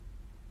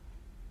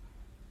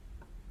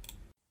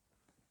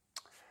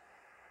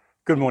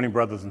Good morning,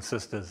 brothers and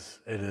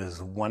sisters. It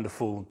is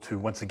wonderful to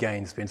once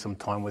again spend some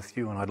time with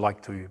you, and I'd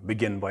like to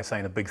begin by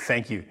saying a big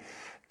thank you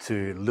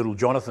to little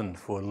Jonathan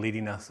for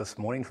leading us this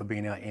morning, for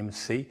being our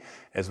MC,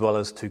 as well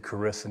as to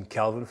Chris and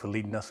Calvin for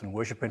leading us in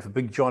worship, and for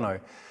Big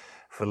Jono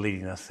for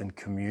leading us in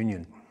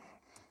communion.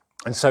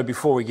 And so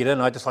before we get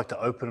in, I'd just like to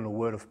open in a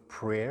word of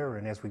prayer,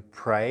 and as we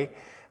pray,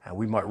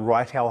 we might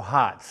right our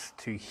hearts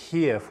to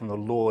hear from the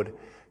Lord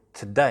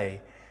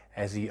today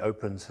as he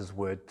opens his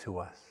word to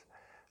us.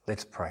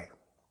 Let's pray.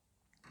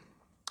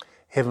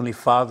 Heavenly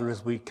Father,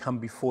 as we come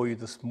before you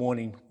this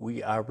morning,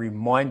 we are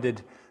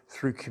reminded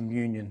through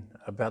communion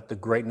about the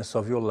greatness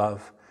of your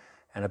love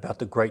and about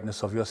the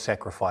greatness of your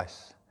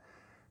sacrifice.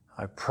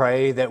 I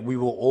pray that we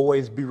will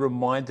always be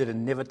reminded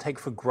and never take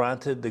for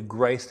granted the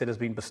grace that has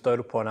been bestowed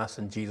upon us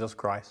in Jesus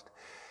Christ,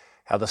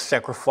 how the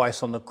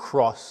sacrifice on the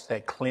cross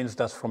that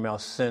cleansed us from our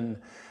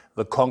sin,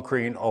 the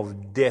conquering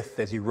of death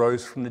as he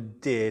rose from the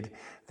dead,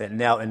 that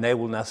now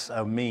enabled us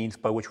a means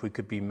by which we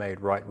could be made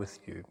right with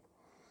you.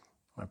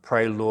 I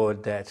pray,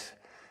 Lord, that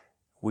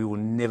we will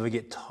never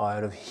get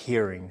tired of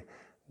hearing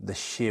the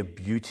sheer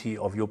beauty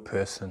of your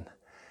person,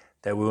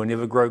 that we will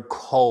never grow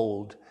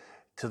cold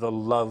to the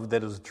love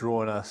that has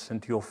drawn us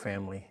into your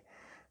family,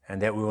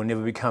 and that we will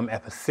never become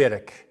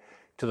apathetic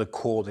to the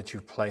call that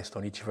you've placed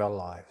on each of our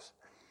lives.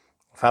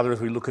 Father,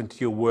 as we look into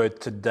your word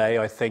today,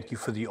 I thank you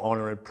for the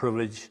honor and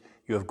privilege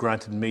you have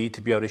granted me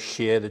to be able to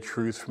share the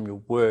truths from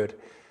your word,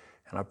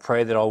 and I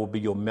pray that I will be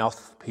your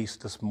mouthpiece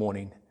this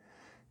morning,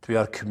 to be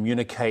able to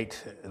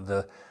communicate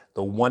the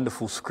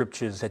wonderful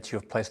scriptures that you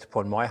have placed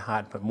upon my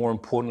heart, but more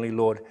importantly,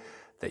 Lord,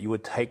 that you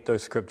would take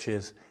those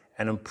scriptures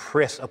and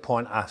impress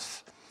upon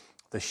us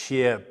the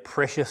sheer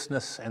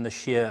preciousness and the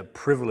sheer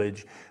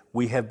privilege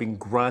we have been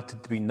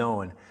granted to be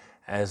known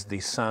as the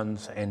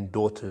sons and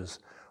daughters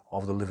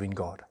of the living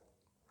God.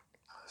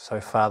 So,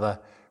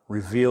 Father,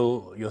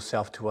 reveal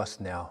yourself to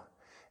us now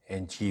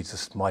in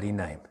Jesus' mighty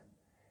name.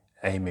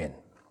 Amen.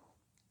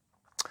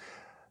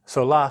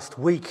 So last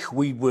week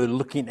we were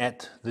looking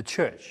at the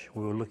church,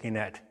 we were looking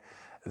at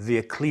the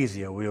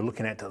ecclesia, we were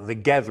looking at the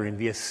gathering,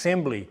 the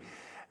assembly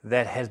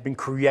that has been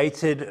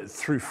created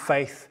through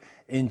faith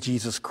in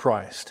Jesus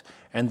Christ,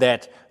 and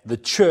that the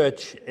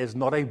church is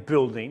not a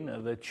building,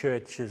 the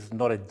church is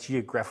not a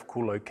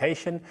geographical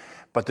location,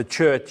 but the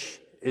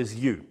church is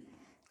you,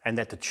 and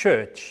that the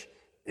church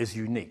is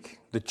unique.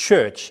 The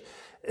church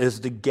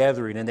is the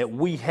gathering, and that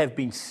we have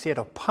been set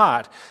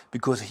apart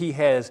because he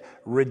has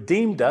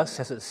redeemed us,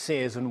 as it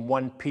says in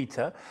 1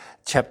 Peter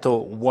chapter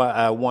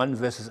 1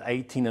 verses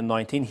 18 and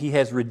 19. He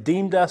has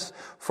redeemed us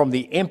from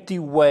the empty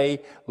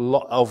way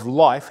of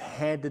life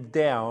handed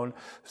down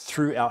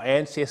through our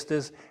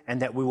ancestors,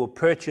 and that we were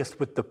purchased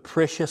with the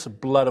precious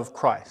blood of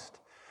Christ,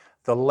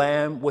 the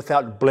Lamb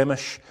without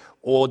blemish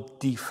or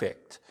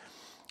defect.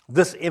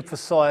 This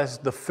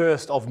emphasized the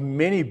first of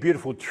many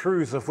beautiful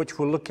truths, of which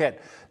we'll look at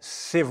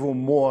several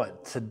more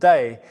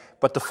today,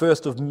 but the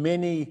first of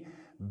many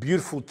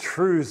beautiful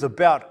truths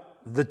about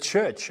the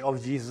church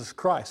of Jesus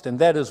Christ. And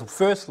that is,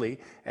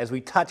 firstly, as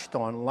we touched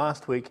on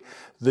last week,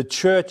 the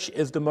church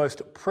is the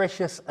most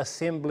precious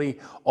assembly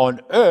on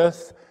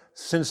earth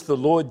since the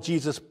Lord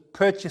Jesus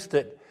purchased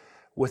it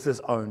with his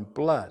own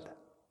blood.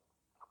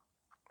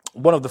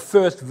 One of the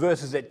first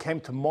verses that came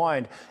to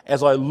mind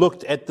as I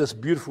looked at this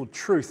beautiful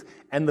truth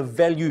and the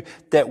value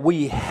that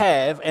we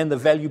have and the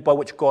value by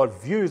which God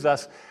views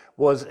us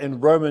was in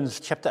Romans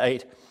chapter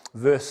 8,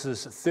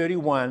 verses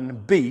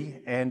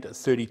 31b and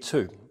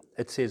 32.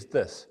 It says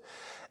this: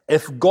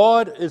 "If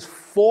God is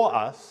for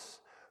us,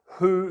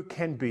 who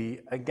can be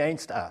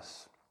against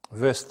us?"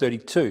 Verse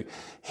 32,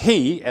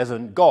 "He, as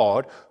in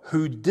God,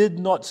 who did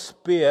not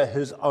spare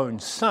his own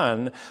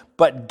son,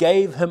 but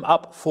gave him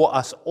up for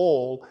us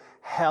all,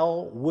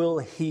 how will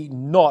he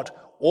not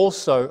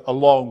also,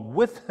 along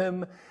with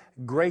him,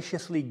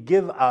 graciously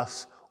give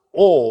us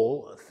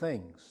all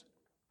things?"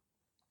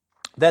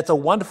 That's a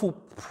wonderful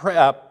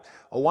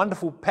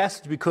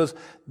passage, because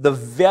the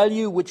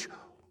value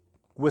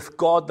with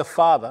God the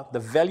Father, the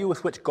value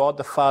with which God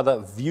the Father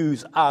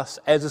views us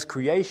as his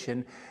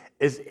creation,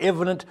 is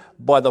evident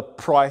by the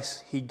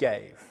price he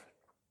gave,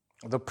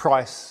 the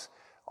price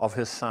of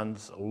his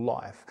son's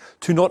life,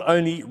 to not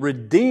only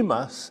redeem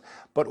us,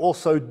 but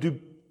also to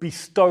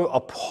bestow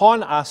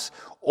upon us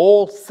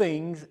all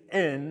things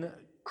in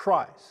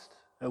Christ.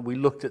 And we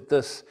looked at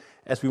this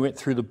as we went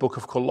through the book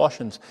of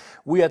Colossians.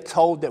 We are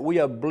told that we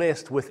are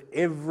blessed with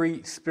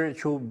every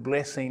spiritual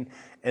blessing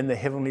in the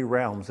heavenly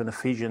realms in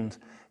Ephesians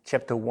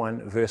chapter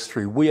 1, verse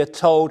 3. We are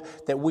told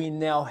that we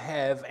now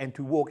have and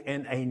to walk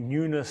in a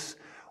newness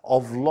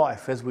of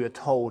life, as we are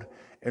told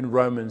in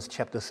Romans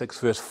chapter 6,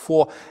 verse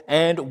 4.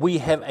 And we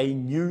have a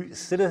new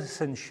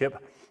citizenship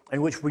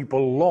in which we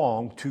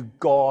belong to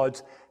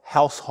God's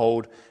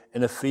household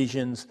in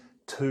Ephesians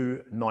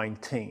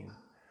 2:19.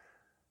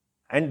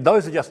 And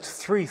those are just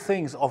three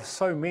things of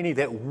so many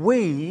that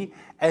we,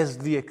 as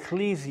the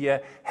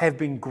ecclesia, have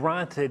been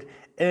granted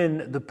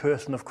in the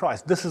person of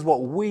Christ. This is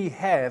what we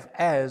have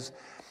as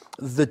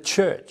the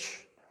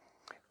church.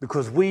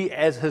 because we,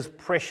 as his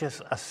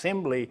precious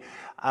assembly,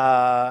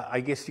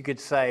 I guess you could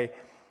say,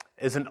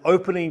 is an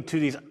opening to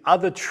these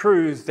other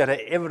truths that are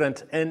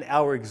evident in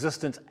our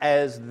existence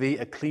as the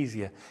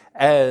ecclesia,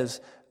 as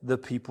the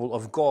people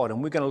of God.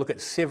 And we're going to look at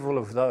several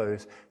of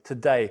those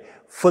today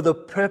for the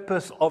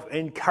purpose of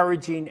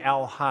encouraging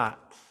our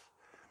hearts,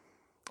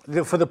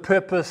 for the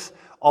purpose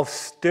of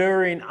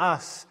stirring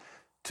us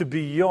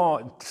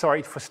beyond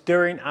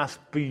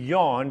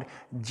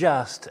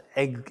just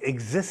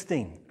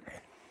existing,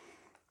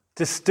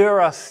 to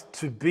stir us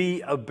to be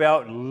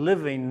about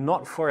living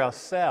not for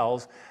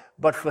ourselves,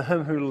 but for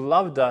him who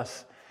loved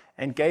us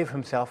and gave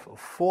himself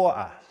for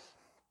us.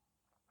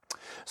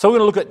 So we're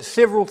going to look at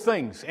several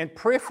things, and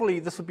prayerfully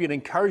this will be an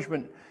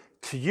encouragement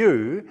to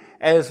you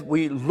as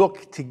we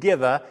look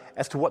together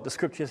as to what the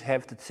scriptures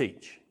have to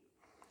teach.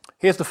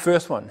 Here's the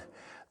first one.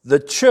 The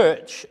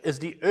church is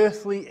the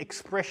earthly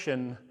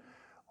expression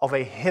of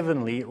a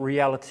heavenly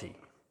reality.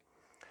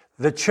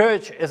 The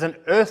church is an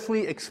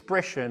earthly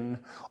expression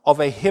of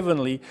a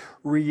heavenly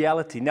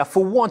reality. Now,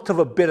 for want of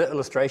a better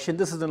illustration,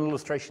 this is an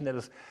illustration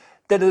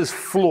that is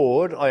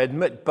flawed, I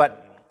admit,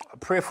 but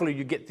prayerfully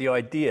you get the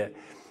idea.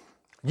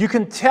 You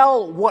can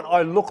tell what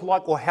I look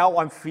like or how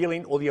I'm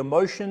feeling or the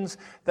emotions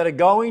that are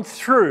going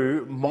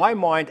through my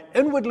mind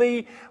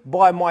inwardly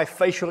by my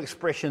facial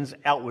expressions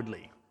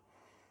outwardly.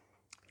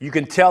 You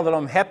can tell that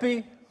I'm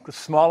happy with a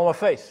smile on my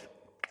face.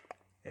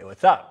 Hey,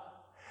 what's up?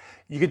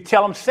 You can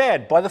tell I'm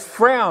sad by the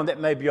frown that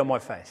may be on my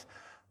face.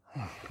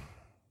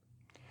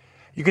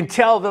 You can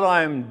tell that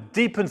I'm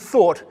deep in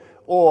thought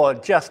or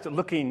just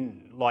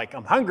looking like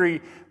I'm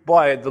hungry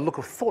by the look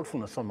of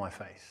thoughtfulness on my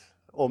face.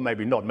 Or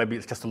maybe not, maybe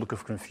it's just a look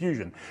of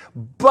confusion.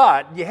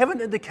 But you have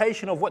an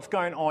indication of what's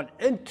going on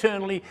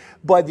internally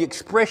by the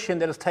expression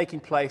that is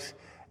taking place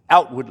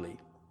outwardly.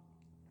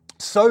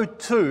 So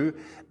too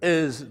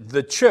is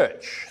the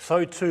church,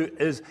 so too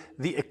is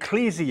the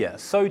ecclesia,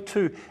 so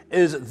too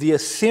is the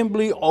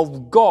assembly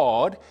of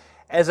God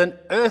as an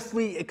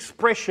earthly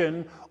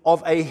expression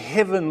of a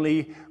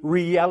heavenly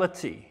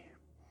reality.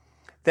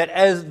 That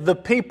as the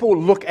people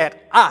look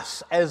at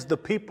us as the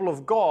people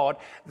of God,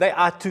 they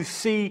are to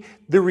see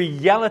the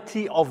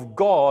reality of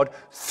God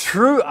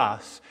through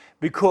us,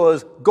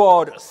 because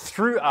God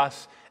through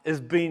us is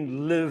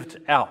being lived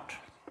out.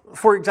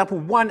 For example,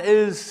 one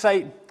is,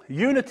 say,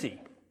 unity.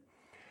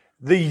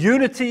 The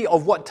unity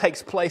of what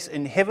takes place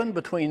in heaven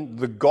between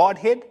the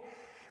Godhead,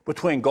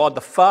 between God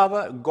the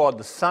Father, God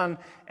the Son,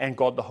 and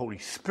God the Holy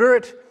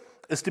Spirit,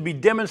 is to be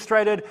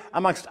demonstrated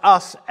amongst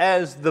us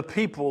as the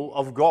people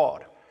of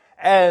God,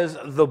 as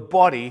the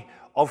body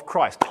of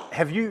Christ.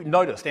 Have you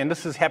noticed, and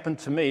this has happened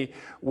to me,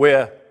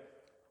 where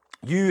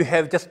you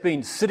have just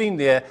been sitting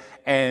there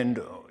and,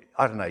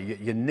 I don't know,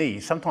 your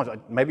knee, sometimes,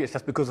 maybe it's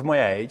just because of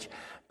my age,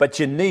 but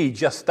your knee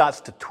just starts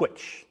to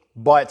twitch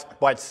by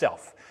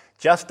itself.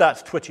 Just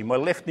starts twitching. My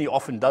left knee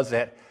often does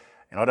that,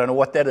 and I don't know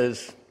what that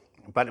is,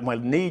 but my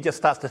knee just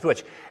starts to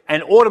twitch.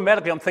 And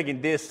automatically I'm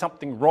thinking there's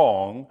something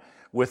wrong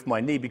with my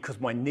knee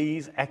because my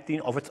knee's acting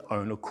of its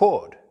own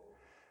accord.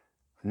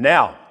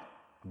 Now,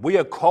 we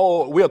are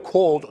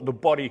called the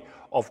body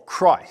of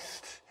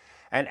Christ.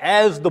 And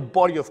as the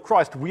body of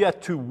Christ, we are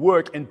to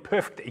work in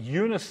perfect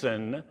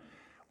unison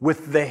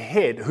with the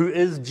head, who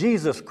is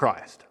Jesus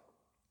Christ.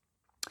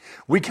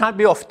 We can't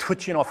be off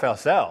twitching off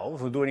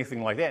ourselves or do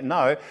anything like that,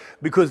 no,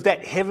 because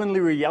that heavenly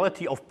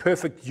reality of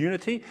perfect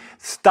unity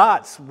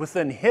starts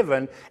within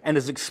heaven and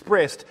is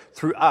expressed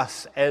through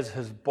us as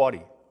his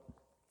body.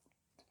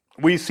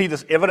 We see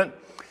this evident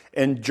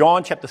in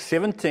John chapter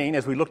 17,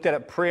 as we looked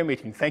at prayer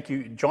meeting. Thank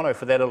you, Jono,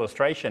 for that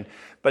illustration.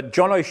 But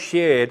Jono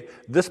shared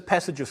this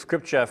passage of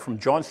scripture from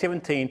John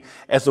 17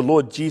 as the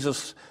Lord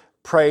Jesus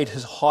prayed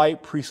his high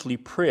priestly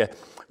prayer,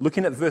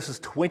 looking at verses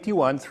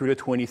 21 through to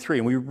 23.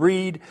 And we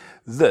read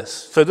this.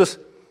 So this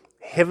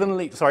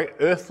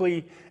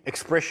earthly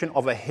expression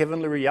of a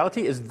heavenly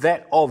reality is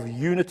that of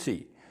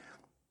unity.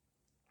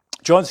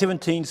 John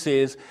 17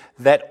 says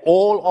that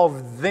all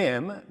of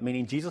them,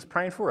 meaning Jesus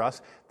praying for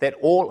us, that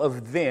all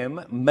of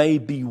them may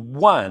be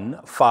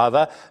one,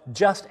 Father,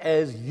 just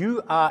as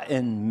you are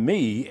in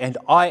me and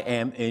I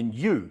am in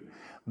you.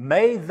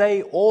 May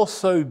they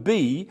also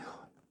be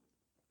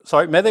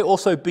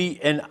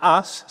in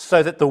us,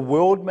 so that the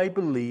world may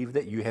believe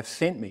that you have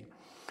sent me.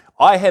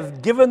 I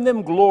have given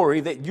them glory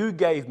that you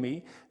gave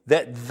me,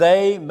 that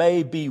they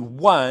may be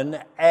one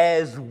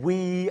as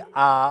we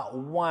are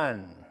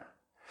one.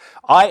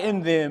 I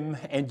in them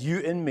and you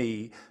in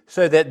me,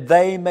 so that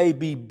they may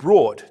be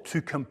brought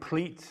to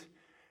complete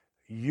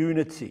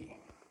unity.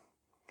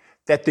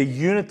 That the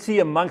unity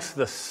amongst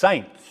the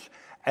saints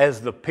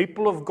as the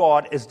people of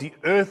God is the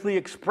earthly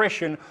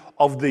expression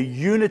of the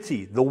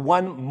unity, the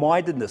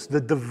one-mindedness, the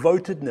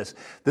devotedness,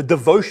 the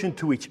devotion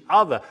to each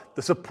other,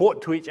 the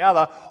support to each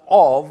other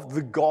of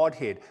the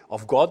Godhead,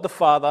 of God the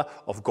Father,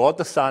 of God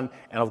the Son,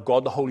 and of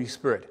God the Holy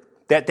Spirit.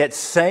 That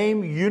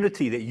same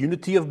unity, that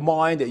unity of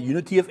mind, that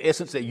unity of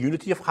essence, that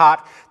unity of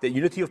heart, that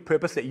unity of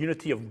purpose, that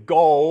unity of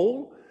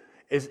goal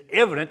is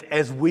evident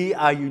as we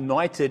are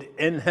united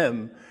in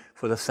him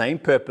for the same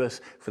purpose,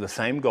 for the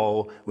same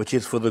goal, which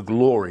is for the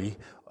glory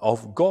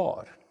of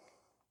God.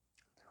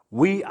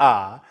 We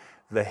are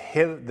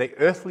the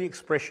earthly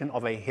expression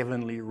of a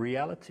heavenly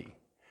reality,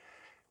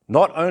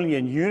 not only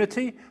in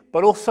unity,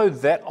 but also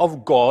that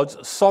of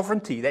God's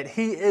sovereignty, that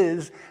He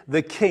is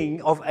the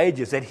King of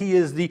ages, that He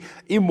is the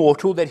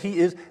immortal, that He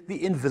is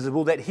the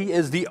invisible, that He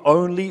is the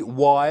only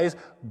wise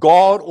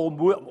God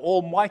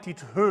Almighty,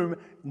 to whom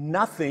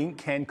nothing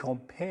can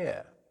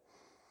compare,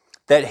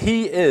 that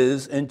He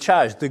is in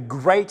charge, the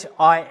great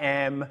I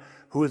Am,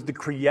 who is the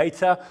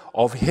creator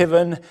of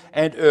heaven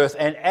and earth.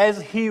 And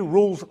as He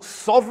rules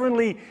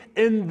sovereignly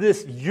in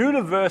this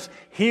universe,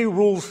 He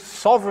rules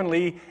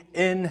sovereignly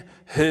in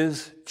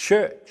His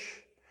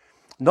church.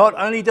 Not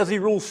only does He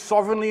rule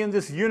sovereignly in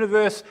this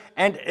universe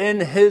and in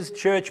His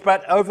church,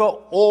 but over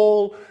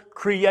all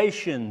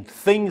creation,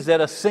 things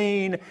that are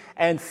seen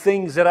and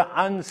things that are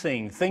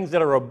unseen, things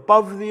that are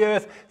above the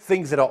earth,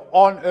 things that are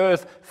on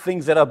earth,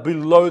 things that are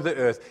below the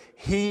earth.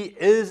 He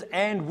is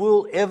and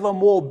will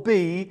evermore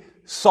be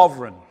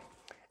sovereign,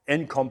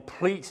 in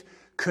complete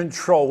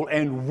control.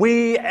 And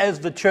we as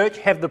the church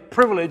have the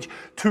privilege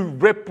to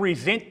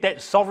represent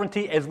that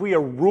sovereignty as we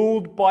are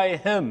ruled by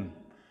Him,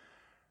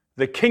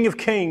 the King of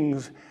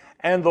Kings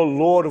and the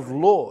Lord of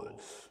Lords.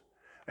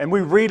 And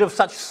we read of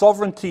such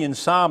sovereignty in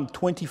Psalm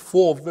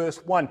 24, verse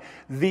 1.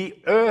 The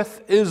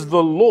earth is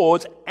the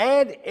Lord's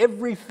and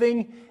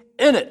everything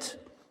in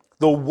it,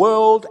 the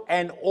world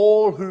and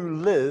all who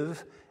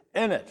live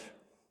in it.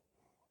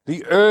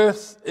 The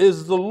earth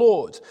is the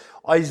Lord's.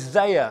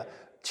 Isaiah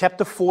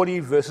chapter 40,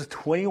 verses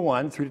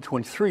 21 through to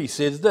 23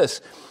 says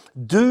this: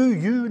 Do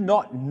you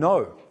not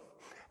know?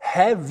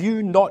 Have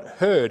you not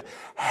heard?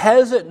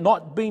 Has it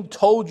not been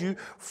told you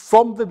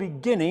from the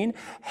beginning?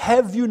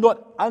 Have you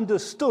not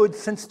understood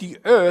since the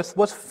earth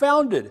was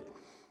founded?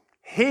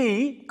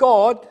 He,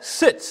 God,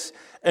 sits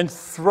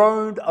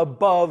enthroned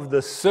above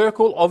the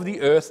circle of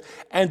the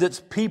earth, and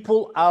its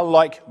people are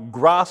like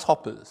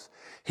grasshoppers.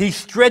 He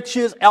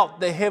stretches out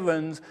the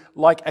heavens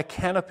like a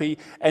canopy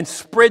and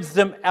spreads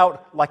them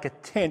out like a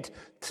tent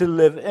to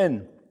live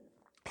in.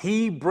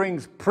 He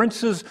brings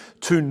princes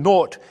to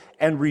naught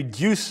and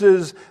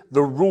reduces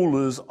the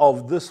rulers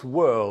of this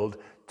world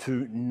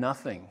to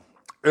nothing.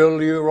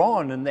 Earlier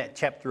on in that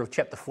chapter of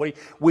chapter 40,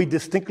 we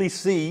distinctly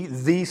see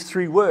these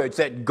three words,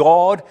 that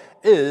God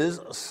is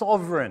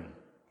sovereign.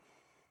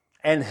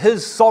 And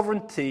His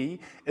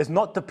sovereignty is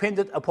not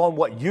dependent upon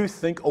what you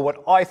think or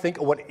what I think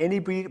or what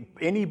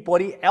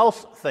anybody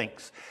else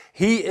thinks.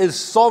 He is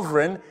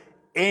sovereign,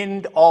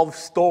 end of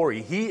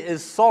story. He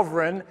is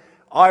sovereign,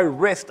 I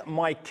rest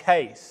my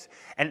case.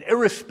 And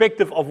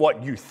irrespective of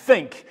what you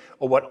think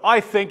or what I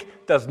think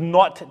does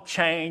not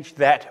change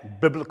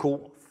that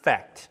biblical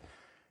fact.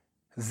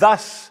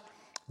 Thus,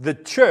 the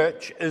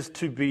church is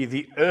to be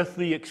the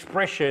earthly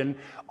expression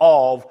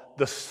of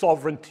the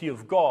sovereignty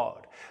of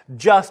God,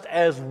 just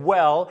as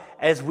well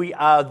as we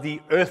are the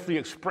earthly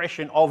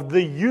expression of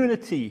the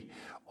unity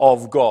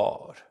of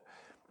God.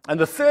 And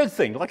the third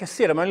thing, like I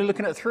said, I'm only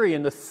looking at three,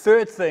 and the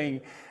third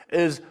thing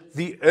is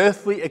the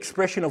earthly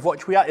expression of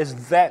what we are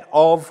is that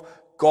of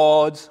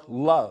God's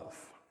love.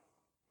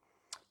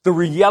 The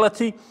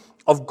reality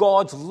of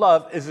God's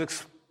love is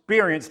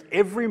experienced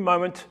every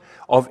moment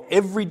of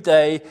every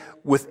day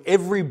with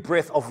every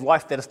breath of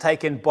life that is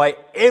taken by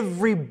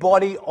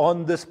everybody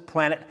on this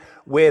planet,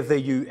 whether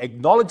you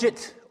acknowledge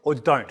it or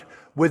don't,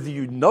 whether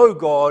you know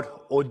God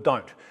or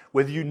don't,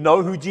 whether you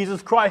know who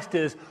Jesus Christ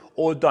is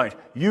or don't.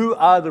 You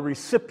are the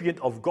recipient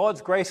of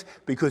God's grace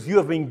because you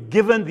have been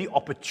given the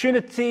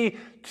opportunity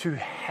to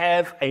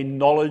have a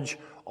knowledge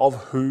of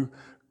who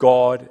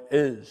God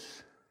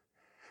is.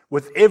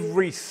 With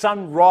every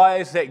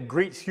sunrise that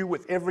greets you,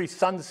 with every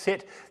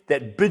sunset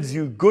that bids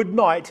you good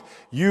night,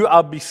 you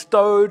are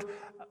bestowed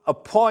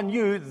upon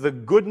you the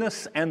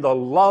goodness and the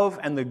love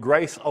and the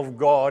grace of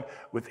God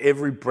with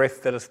every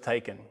breath that is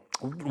taken.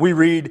 We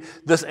read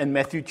this in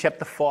Matthew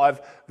chapter 5,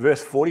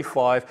 verse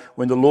 45,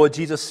 when the Lord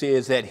Jesus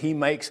says that He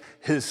makes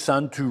His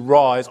sun to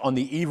rise on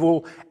the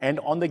evil and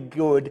on the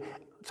good,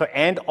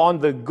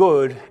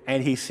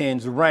 and He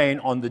sends rain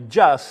on the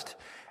just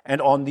and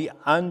on the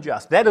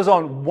unjust. That is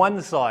on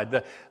one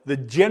side, the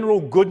general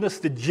goodness,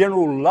 the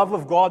general love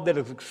of God that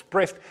is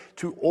expressed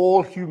to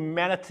all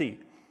humanity.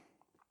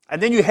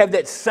 And then you have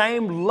that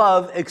same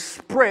love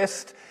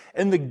expressed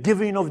in the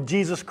giving of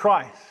Jesus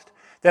Christ.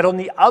 That on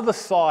the other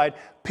side,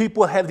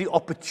 people have the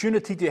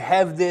opportunity to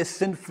have their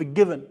sin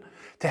forgiven,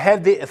 to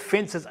have their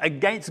offenses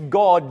against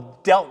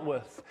God dealt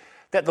with.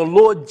 That the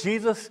Lord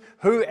Jesus,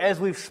 who, as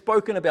we've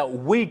spoken about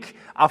week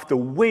after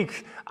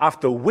week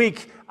after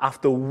week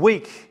after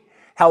week,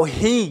 how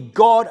He,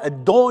 God,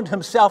 adorned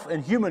Himself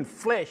in human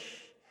flesh,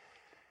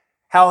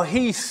 how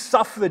He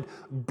suffered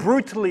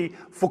brutally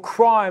for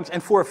crimes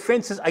and for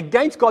offenses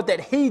against God that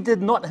He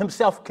did not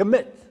Himself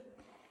commit,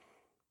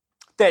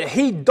 that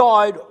He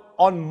died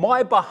on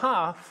my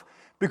behalf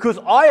because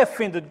I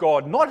offended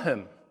God, not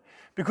Him,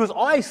 because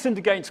I sinned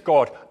against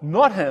God,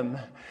 not him,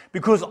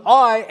 because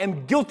I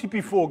am guilty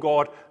before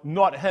God,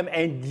 not him,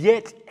 and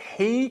yet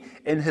he,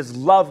 in his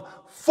love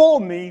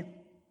for me,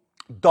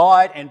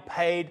 died and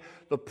paid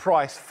the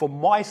price for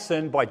my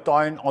sin by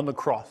dying on the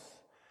cross.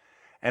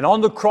 And on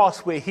the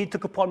cross where he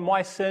took upon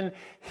my sin,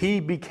 he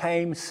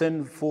became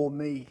sin for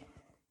me.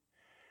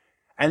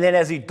 And then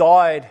as he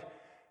died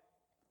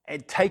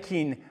and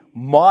taking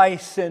my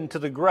sin to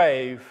the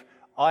grave,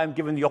 I am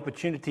given the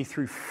opportunity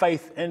through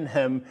faith in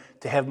him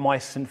to have my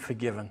sin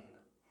forgiven.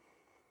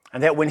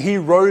 And that when he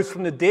rose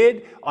from the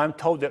dead, I'm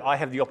told that I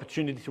have the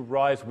opportunity to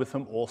rise with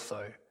him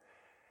also.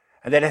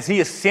 And that as he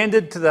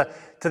ascended to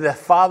the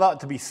Father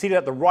to be seated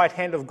at the right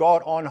hand of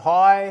God on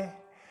high,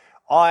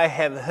 I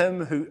have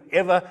him who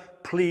ever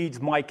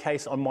pleads my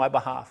case on my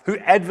behalf, who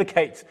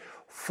advocates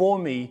for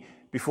me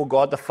before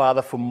God the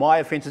Father for my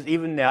offenses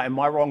even now and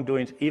my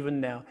wrongdoings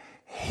even now.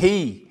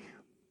 He,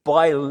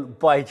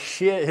 by his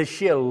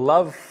sheer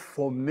love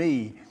for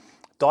me,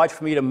 died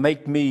for me to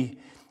make me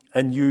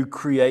a new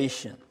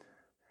creation.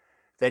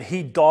 That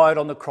he died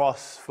on the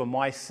cross for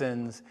my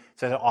sins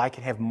so that I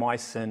can have my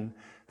sin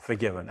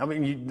forgiven. I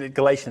mean,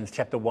 Galatians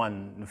chapter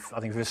 1, I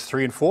think verse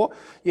 3 and 4,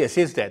 yeah, it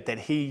says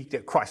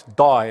that Christ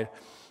died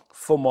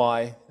for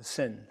my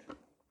sin.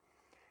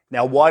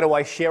 Now, why do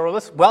I share all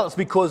this? Well, it's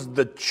because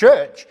the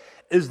church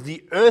is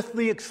the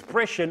earthly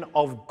expression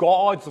of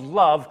God's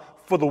love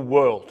for the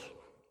world.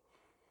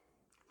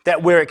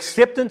 That where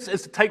acceptance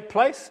is to take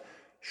place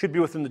should be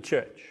within the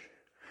church.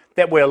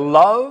 That where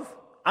love,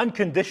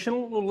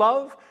 unconditional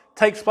love,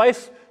 takes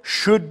place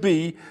should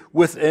be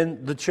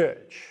within the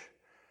church.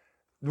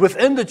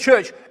 Within the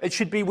church, it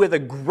should be where the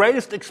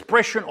greatest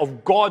expression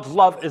of God's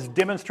love is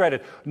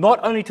demonstrated, not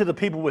only to the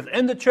people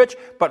within the church,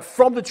 but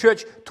from the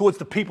church towards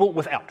the people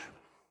without.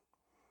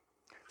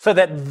 So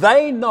that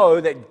they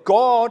know that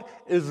God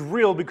is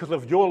real because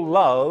of your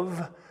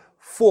love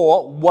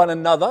for one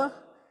another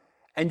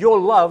and your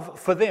love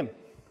for them.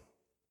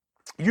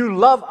 You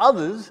love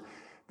others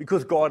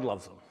because God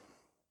loves them.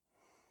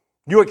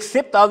 You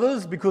accept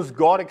others because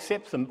God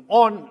accepts them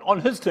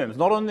on his terms,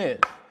 not on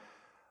theirs.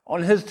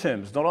 On his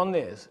terms, not on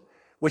theirs.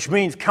 Which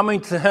means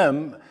coming to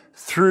him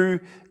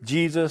through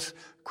Jesus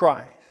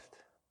Christ.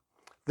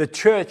 The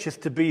church is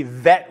to be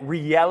that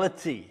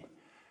reality.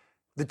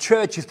 The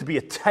church is to be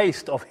a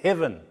taste of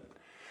heaven,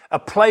 a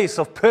place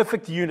of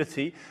perfect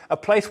unity, a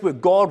place where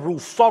God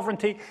rules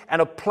sovereignty,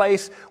 and a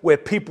place where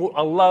people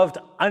are loved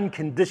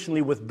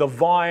unconditionally with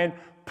divine,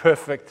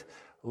 perfect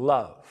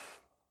love.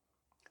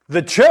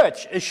 The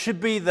church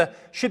should be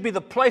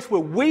the place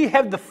where we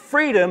have the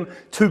freedom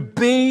to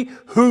be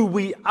who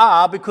we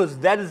are, because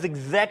that is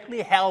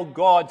exactly how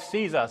God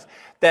sees us.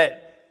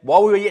 That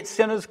while we were yet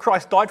sinners,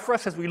 Christ died for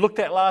us, as we looked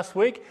at last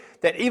week,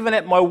 that even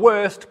at my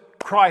worst,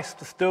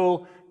 Christ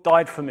still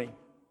died for me,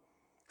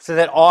 so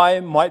that I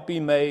might be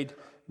made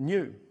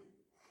new.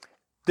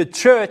 The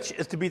church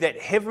is to be that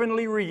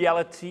heavenly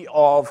reality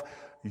of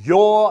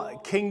your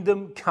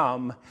kingdom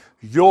come,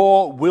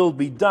 your will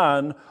be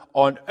done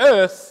on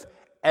earth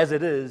as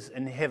it is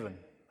in heaven.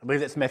 I believe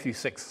that's Matthew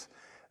 6,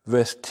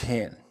 verse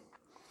 10.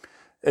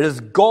 It is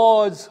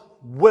God's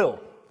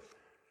will.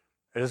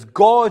 It is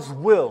God's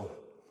will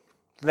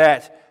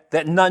that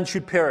none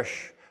should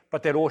perish,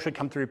 but that all should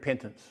come to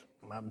repentance.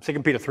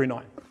 2 Peter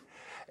 3:9.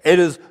 It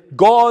is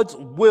God's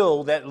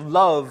will that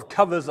love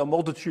covers a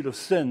multitude of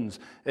sins.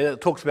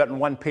 It talks about in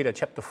 1 Peter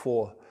chapter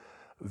 4,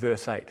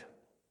 verse 8.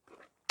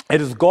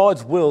 It is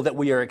God's will that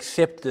we are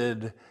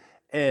accepted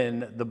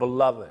in the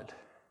beloved.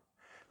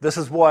 This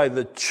is why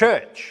the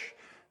church,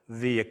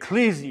 the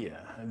ecclesia,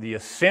 the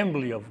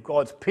assembly of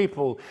God's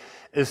people,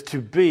 is to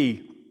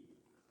be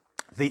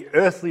the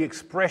earthly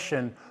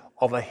expression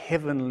of a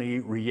heavenly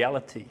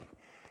reality.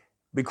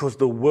 Because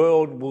the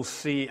world will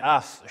see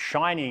us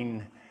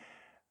shining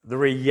the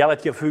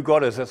reality of who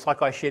God is. It's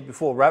like I shared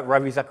before,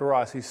 Ravi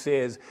Zacharias, who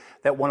says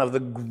that one of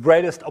the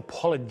greatest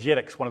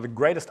apologetics, one of the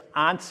greatest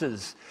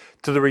answers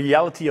to the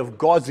reality of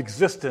God's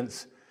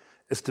existence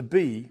is to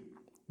be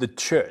the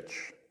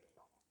church.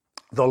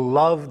 The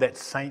love that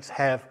saints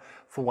have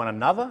for one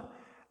another,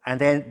 and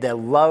then the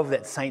love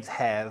that saints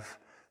have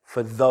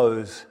for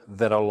those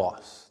that are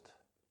lost.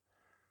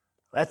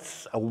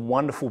 That's a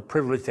wonderful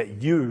privilege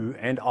that you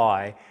and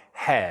I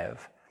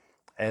have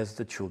as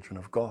the children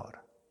of God.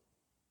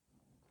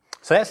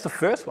 So that's the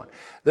first one.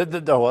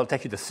 I'll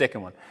take you to the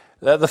second one.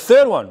 The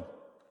third one,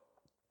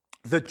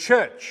 the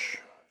church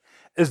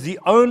is the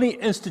only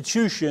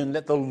institution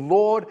that the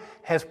Lord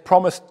has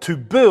promised to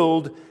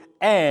build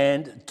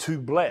and to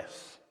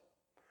bless.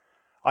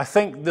 I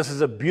think this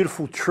is a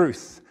beautiful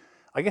truth.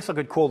 I guess I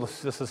could call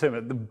this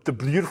the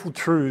beautiful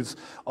truths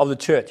of the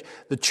church.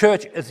 The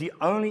church is the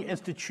only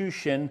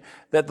institution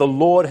that the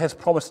Lord has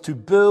promised to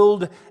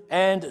build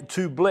and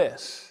to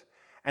bless.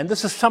 And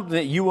this is something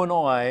that you and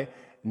I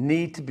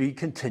need to be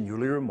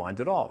continually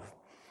reminded of.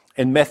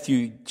 In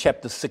Matthew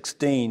chapter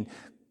 16,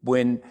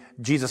 when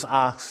Jesus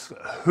asks,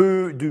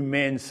 "Who do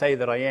men say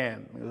that I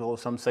am?" Or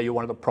some say you're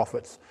one of the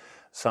prophets.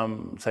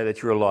 Some say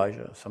that you're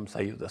Elijah. Some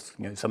say you're this.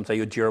 Some say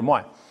you're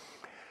Jeremiah.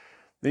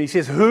 Then he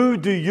says, who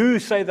do you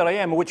say that I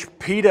am? Which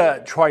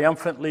Peter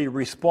triumphantly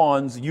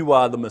responds, you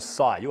are the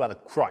Messiah, you are the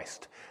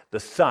Christ, the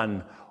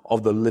Son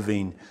of the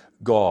living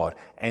God.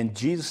 And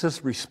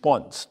Jesus'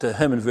 response to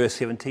him in verse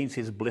 17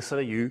 says, blessed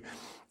are you,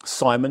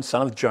 Simon,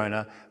 son of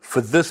Jonah, for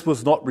this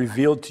was not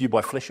revealed to you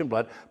by flesh and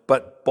blood,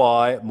 but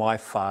by my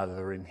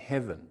Father in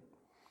heaven.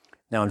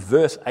 Now in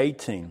verse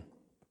 18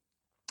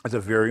 is a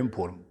very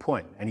important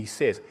point. And he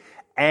says,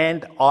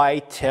 and I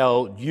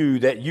tell you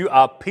that you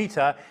are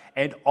Peter,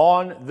 and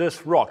on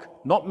this rock,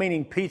 not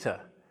meaning Peter.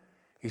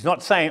 He's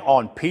not saying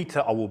on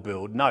Peter I will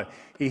build. No,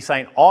 he's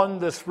saying on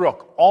this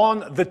rock,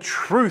 on the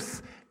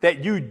truth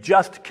that you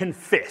just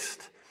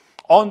confessed,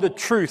 on the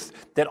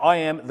truth that I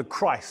am the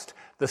Christ,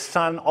 the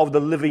Son of the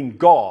living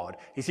God.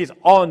 He says,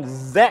 on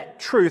that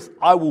truth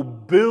I will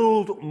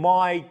build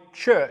my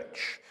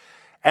church,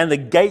 and the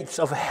gates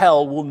of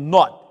hell will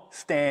not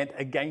stand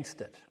against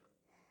it.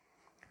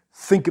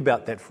 Think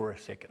about that for a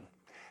second.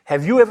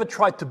 Have you ever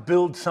tried to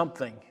build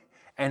something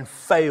and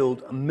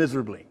failed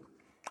miserably?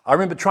 I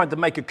remember trying to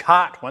make a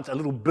cart once, a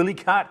little billy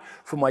cart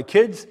for my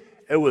kids.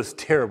 It was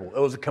terrible. It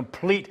was a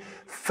complete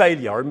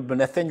failure. I remember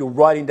Nathaniel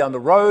riding down the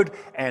road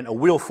and a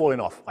wheel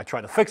falling off. I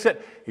tried to fix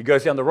it. He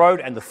goes down the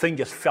road and the thing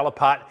just fell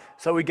apart.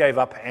 So we gave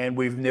up and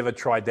we've never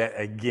tried that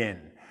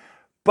again.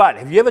 But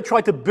have you ever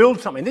tried to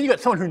build something? Then you've got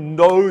someone who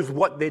knows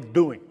what they're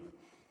doing.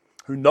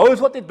 Who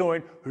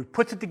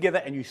puts it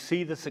together, and you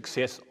see the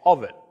success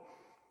of it.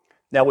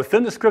 Now,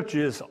 within the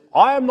scriptures,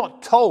 I am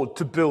not told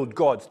to build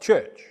God's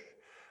church.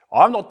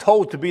 I'm not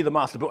told to be the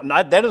master builder.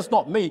 No, that is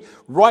not me.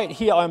 Right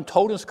here, I am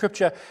told in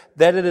scripture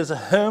that it is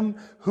him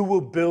who will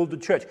build the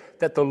church,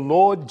 that the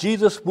Lord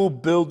Jesus will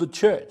build the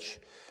church,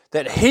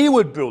 that he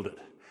would build it.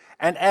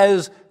 And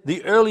as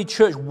the early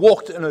church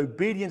walked in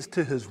obedience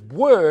to his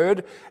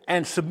word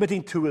and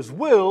submitting to his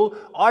will,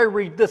 I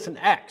read this in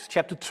Acts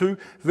chapter 2,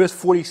 verse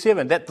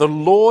 47, that the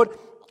Lord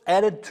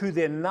added to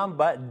their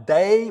number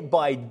day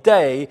by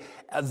day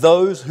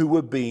those who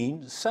were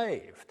being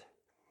saved.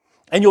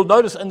 And you'll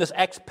notice in this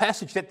Acts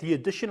passage that the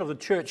addition of the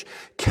church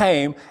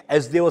came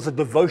as there was a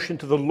devotion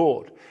to the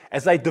Lord,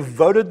 as they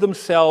devoted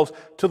themselves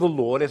to the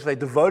Lord, as they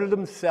devoted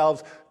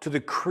themselves to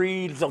the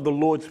creeds of the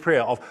Lord's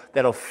Prayer,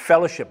 that of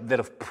fellowship, that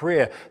of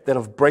prayer, that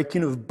of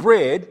breaking of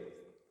bread,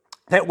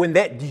 that when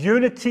that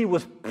unity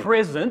was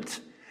present,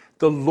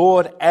 the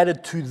Lord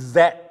added to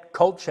that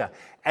culture,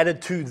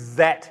 added to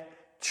that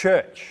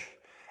church,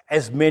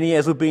 as many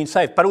as were being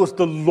saved. But it was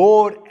the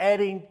Lord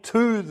adding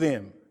to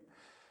them.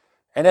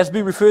 And as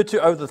we referred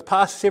to over the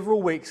past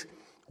several weeks,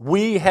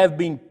 we have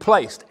been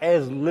placed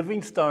as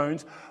living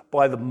stones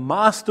by the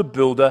master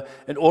builder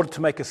in order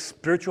to make a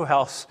spiritual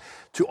house,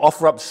 to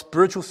offer up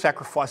spiritual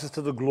sacrifices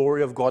to the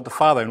glory of God the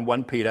Father in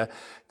 1 Peter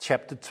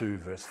chapter 2,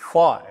 verse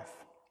 5.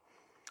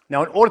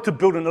 Now, in order to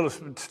borrow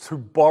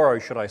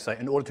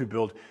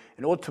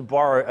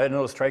an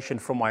illustration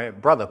from my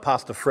brother,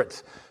 Pastor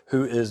Fritz,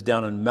 who is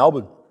down in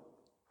Melbourne.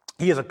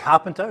 He is a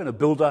carpenter and a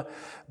builder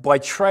by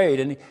trade,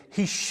 and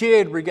he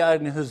shared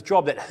regarding his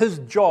job that his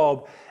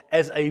job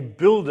as a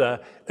builder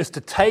is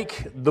to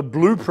take the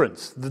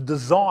blueprints, the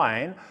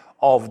design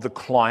of the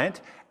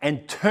client,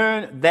 and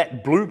turn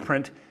that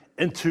blueprint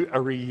into a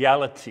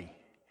reality.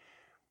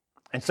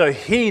 And so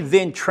he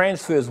then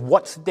transfers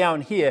what's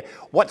down here,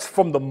 what's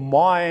from the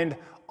mind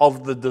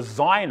of the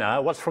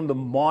designer, what's from the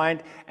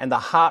mind and the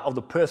heart of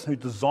the person who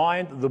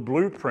designed the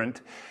blueprint.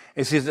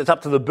 It says it's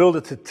up to the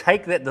builder to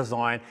take that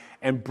design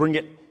and bring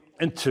it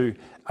into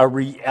a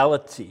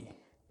reality.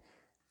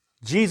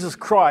 Jesus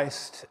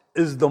Christ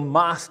is the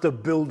master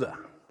builder.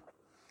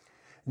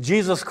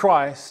 Jesus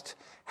Christ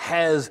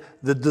has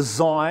the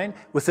design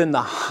within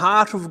the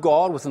heart of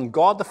God, within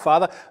God the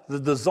Father, the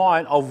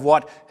design of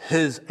what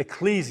his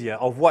ecclesia,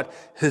 of what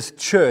his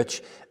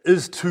church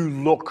is to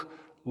look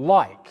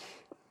like.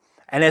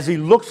 And as he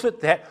looks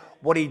at that,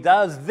 what he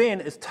does then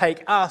is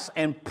take us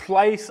and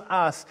place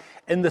us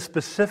in the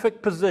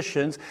specific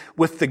positions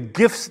with the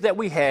gifts that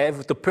we have,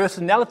 with the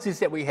personalities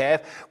that we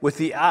have, with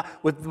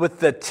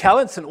the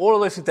talents and all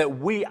of those things that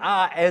we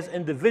are as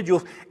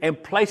individuals,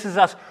 and places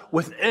us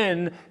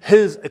within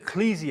his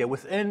ecclesia,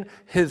 within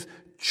his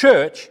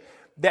church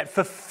that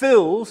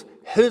fulfills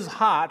his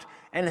heart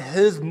and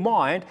his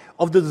mind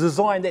of the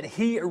design that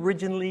he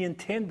originally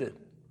intended.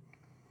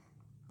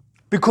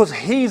 Because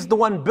he's the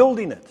one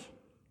building it.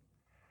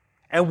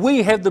 And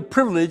we have the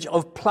privilege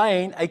of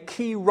playing a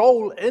key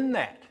role in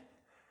that.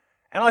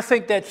 And I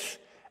think that's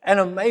an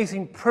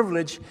amazing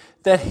privilege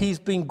that he's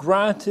been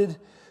granted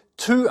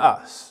to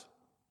us.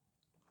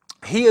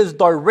 He is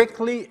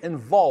directly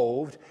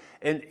involved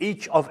in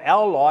each of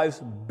our lives,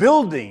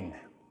 building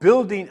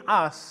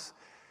us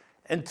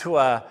into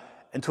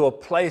a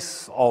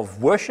place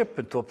of worship,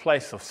 into a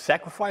place of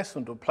sacrifice,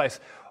 into a place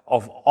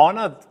of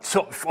honor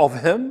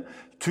of him,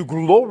 to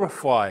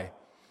glorify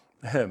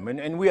him.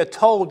 And we are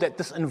told that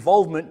this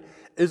involvement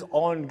is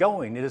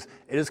ongoing. It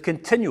is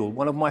continual.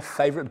 One of my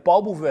favorite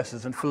Bible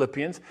verses in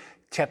Philippians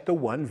chapter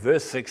 1,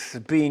 verse 6,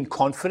 being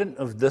confident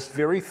of this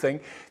very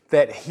thing,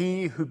 that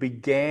he who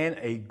began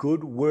a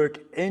good work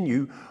in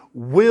you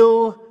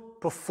will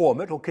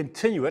perform it or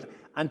continue it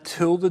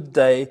until the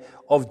day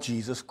of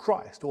Jesus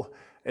Christ. Or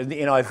in the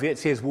NIV it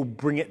says we'll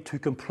bring it to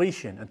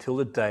completion until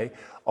the day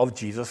of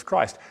Jesus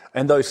Christ.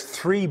 And those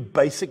three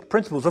basic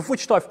principles, of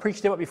which I've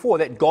preached about before,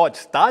 that God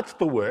starts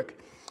the work,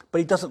 but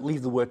he doesn't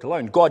leave the work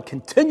alone. God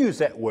continues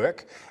that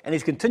work, and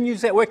he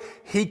continues that work,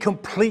 he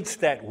completes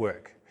that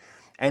work.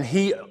 And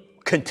he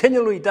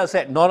continually does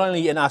that not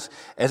only in us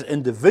as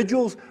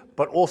individuals,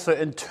 but also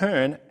in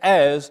turn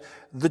as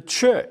the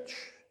church.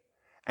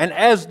 And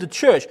as the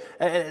church,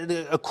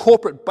 a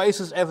corporate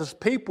basis as his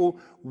people,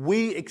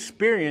 we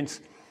experience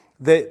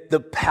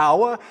the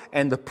power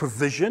and the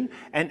provision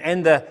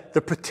and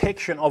the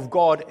protection of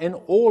God in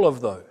all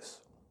of those.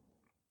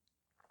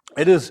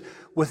 It is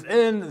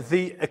within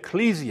the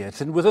ecclesia,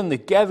 it's within the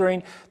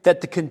gathering, that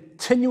the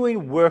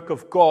continuing work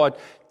of God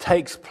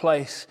takes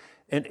place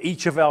in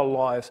each of our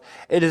lives.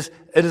 It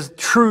is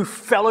true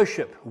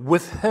fellowship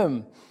with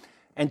him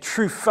and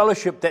true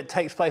fellowship that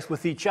takes place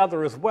with each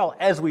other as well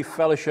as we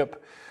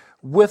fellowship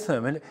with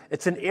him. And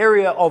it's an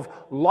area of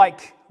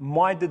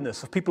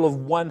like-mindedness, of people of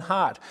one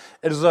heart.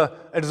 It is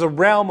a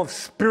realm of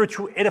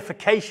spiritual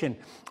edification,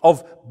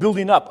 of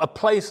building up, a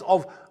place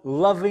of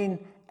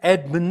loving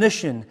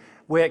admonition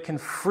where it can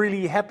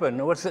freely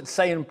happen. What does it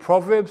say in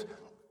Proverbs?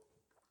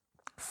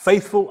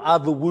 Faithful are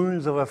the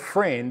wounds of a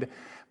friend,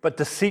 but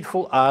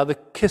deceitful are the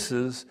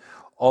kisses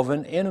of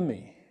an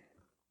enemy.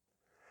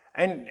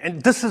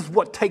 And this is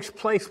what takes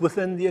place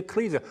within the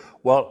ecclesia.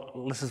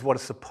 Well, this is what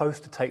is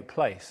supposed to take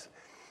place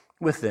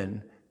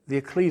within the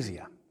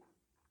ecclesia.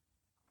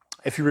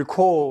 If you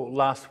recall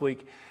last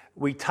week,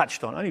 we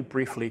touched on, only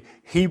briefly,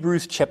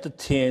 Hebrews chapter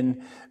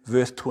 10,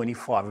 verse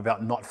 25,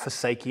 about not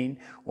forsaking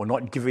or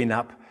not giving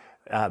up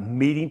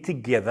meeting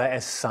together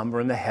as some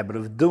are in the habit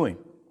of doing.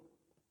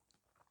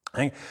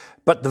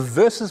 But the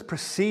verses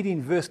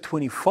preceding verse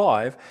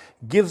 25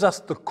 gives us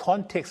the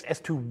context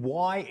as to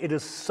why it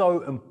is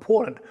so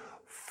important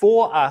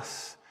for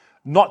us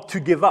not to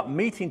give up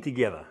meeting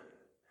together.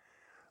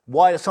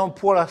 Why it's so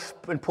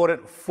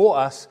important for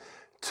us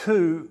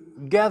to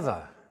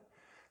gather,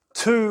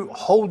 to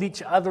hold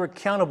each other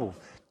accountable,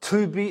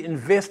 to be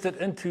invested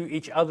into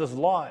each other's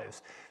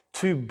lives,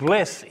 to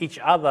bless each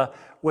other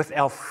with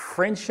our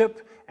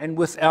friendship and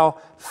with our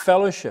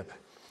fellowship.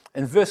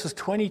 In verses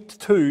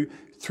 22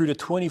 through to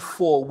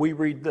 24, we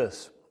read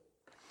this: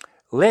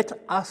 "Let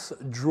us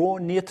draw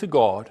near to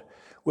God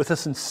with a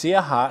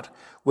sincere heart,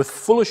 with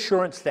full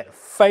assurance that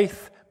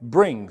faith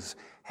brings,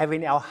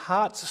 having our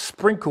hearts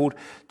sprinkled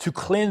to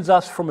cleanse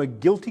us from a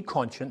guilty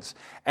conscience,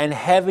 and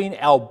having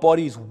our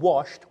bodies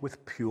washed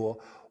with pure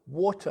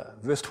water."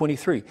 Verse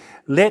 23,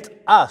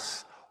 "Let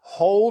us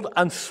hold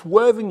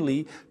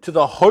unswervingly to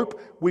the hope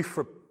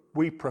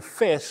we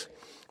profess,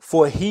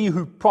 for he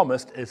who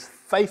promised is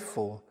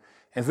faithful."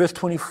 And verse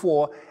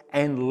 24,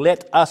 "And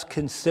let us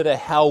consider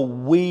how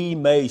we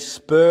may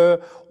spur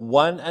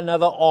one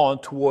another on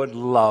toward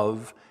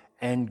love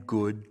and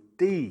good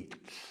deeds."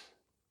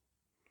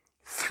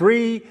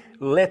 3,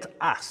 let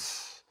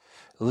us.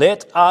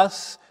 Let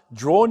us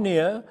draw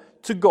near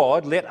to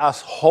God, let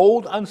us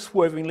hold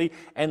unswervingly,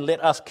 and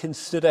let us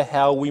consider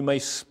how we may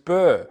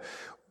spur.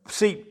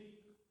 See,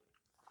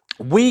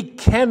 we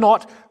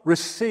cannot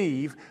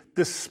receive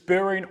the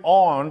spurring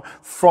on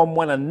from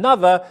one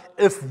another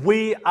if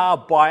we are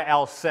by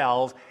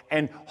ourselves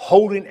and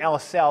holding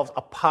ourselves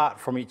apart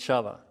from each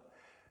other.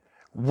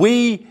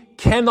 We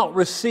cannot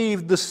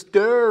receive the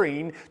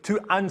stirring to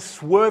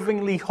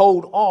unswervingly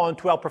hold on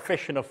to our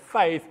profession of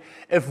faith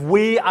if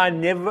we are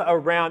never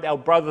around our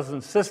brothers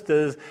and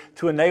sisters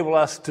to enable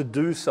us to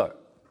do so.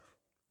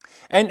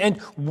 And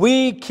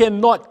we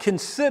cannot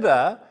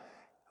consider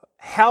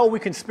how we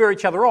can spur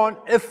each other on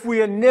if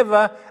we are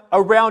never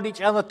around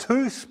each other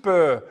to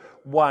spur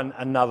one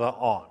another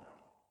on.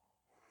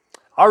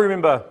 I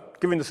remember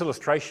giving this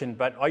illustration,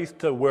 but I used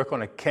to work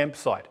on a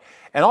campsite,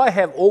 and I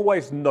have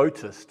always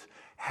noticed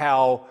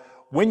how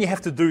when you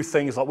have to do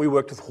things like we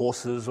worked with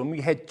horses, and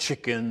we had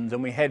chickens,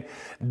 and we had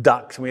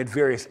ducks, and we had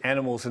various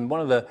animals, and one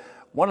of the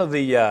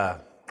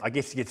I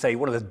guess you could say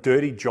one of the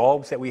dirty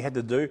jobs that we had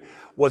to do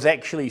was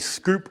actually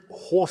scoop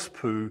horse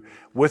poo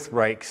with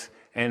rakes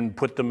and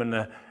put them in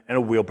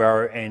a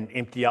wheelbarrow and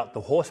empty out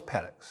the horse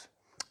paddocks.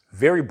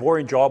 Very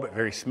boring job,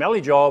 very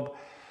smelly job,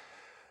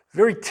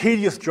 very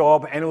tedious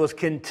job, and it was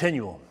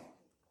continual.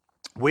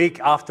 Week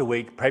after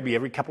week, maybe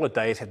every couple of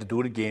days, had to do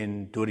it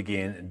again, do it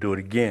again, and do it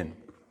again.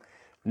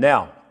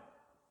 Now,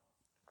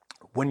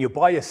 when you're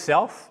by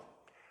yourself,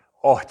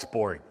 oh, it's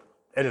boring.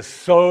 It is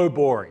so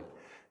boring.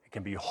 It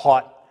can be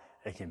hot,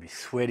 it can be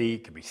sweaty,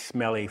 it can be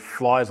smelly,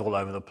 flies all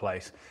over the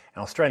place.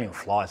 And Australian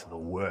flies are the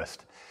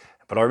worst.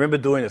 But I remember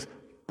doing this.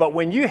 But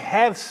when you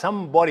have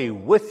somebody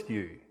with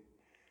you,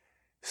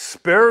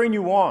 spurring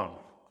you on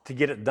to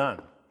get it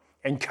done,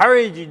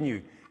 encouraging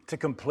you to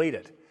complete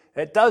it,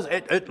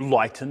 it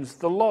lightens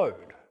the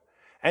load.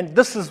 And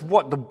this is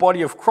what the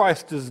body of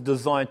Christ is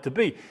designed to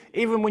be.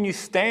 Even when you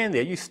stand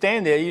there,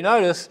 you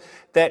notice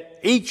that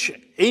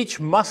each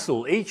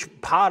muscle,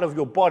 each part of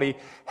your body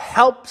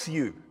helps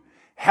you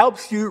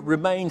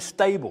remain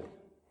stable.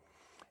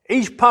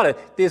 Each part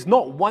there's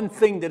not one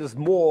thing that is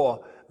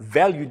more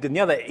valued than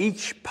the other.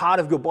 Each part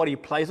of your body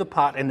plays a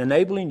part in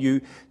enabling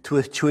you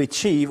to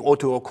achieve or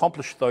to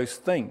accomplish those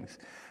things.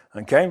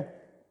 Okay?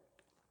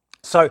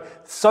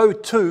 So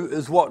too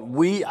is what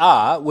we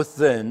are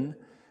within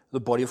the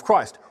body of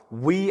Christ.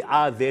 We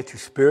are there to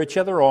spur each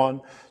other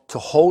on, to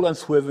hold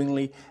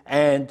unswervingly,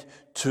 and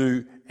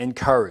to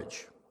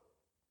encourage.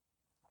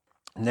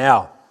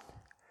 Now,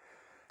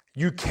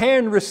 you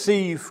can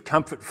receive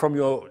comfort from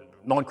your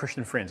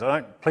non-Christian friends.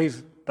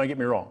 Please don't get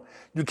me wrong.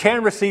 You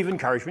can receive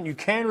encouragement. You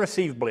can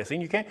receive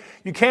blessing.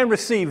 You can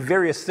receive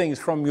various things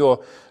from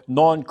your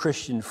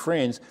non-Christian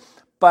friends.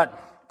 But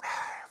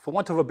for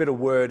want of a better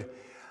word,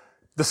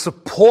 the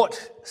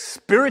support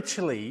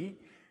spiritually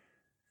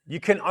you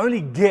can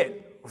only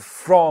get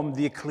from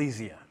the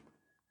ecclesia.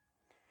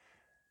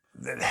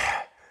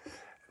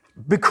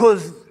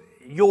 Because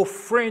your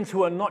friends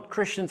who are not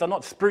Christians are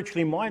not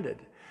spiritually minded.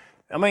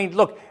 I mean,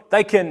 look,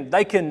 they can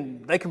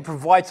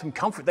provide some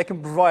comfort. They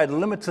can provide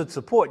limited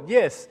support,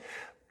 yes,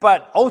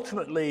 but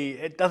ultimately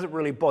it doesn't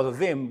really bother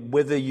them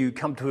whether you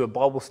come to a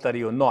Bible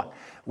study or not,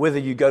 whether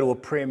you go to a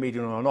prayer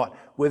meeting or not,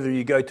 whether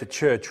you go to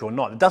church or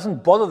not. It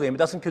doesn't bother them. It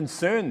doesn't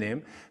concern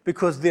them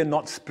because they're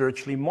not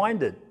spiritually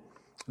minded.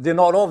 They're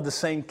not of the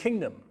same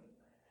kingdom.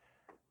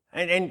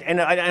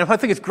 And I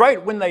think it's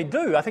great when they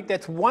do. I think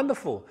that's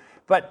wonderful.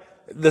 But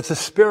the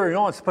spurring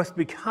on is supposed to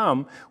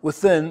become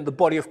within the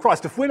body of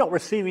Christ. If we're not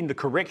receiving the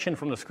correction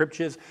from the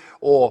scriptures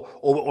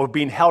or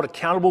being held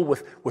accountable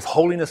with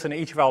holiness in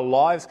each of our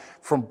lives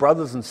from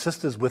brothers and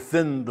sisters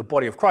within the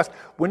body of Christ,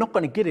 we're not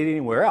going to get it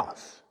anywhere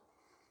else.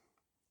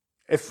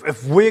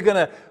 If we're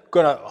going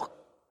to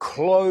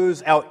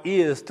close our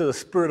ears to the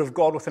Spirit of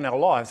God within our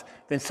lives,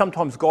 then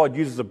sometimes God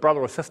uses a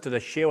brother or sister to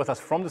share with us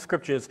from the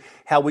scriptures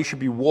how we should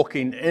be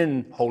walking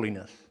in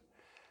holiness.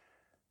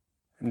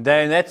 And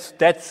then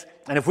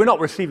and if we're not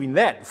receiving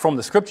that from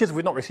the scriptures, if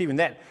we're not receiving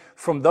that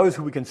from those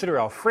who we consider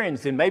our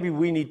friends, then maybe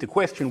we need to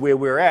question where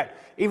we're at,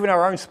 even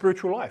our own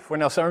spiritual life,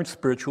 in our own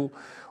spiritual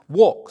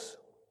walks.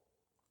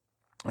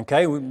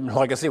 Okay,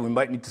 like I said, we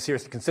might need to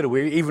seriously consider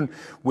where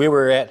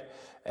we're at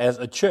as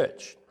a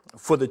church.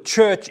 For the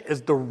church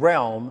is the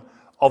realm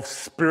of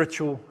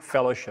spiritual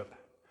fellowship.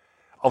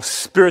 1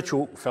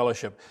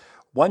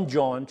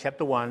 John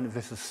chapter 1,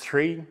 verses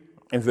 3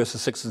 and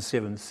verses 6 and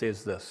 7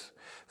 says this.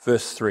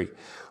 Verse 3,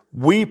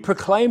 we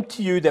proclaim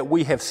to you that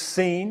we have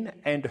seen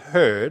and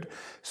heard,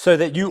 so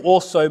that you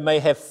also may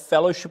have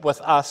fellowship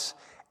with us,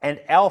 and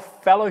our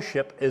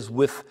fellowship is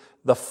with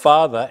the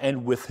Father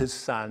and with his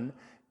Son,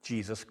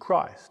 Jesus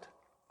Christ.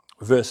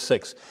 Verse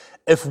 6,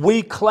 if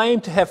we claim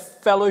to have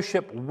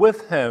fellowship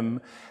with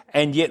him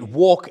and yet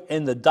walk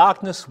in the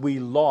darkness, we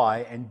lie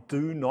and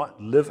do not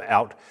live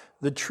out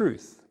the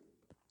truth.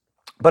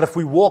 But if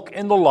we walk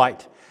in the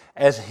light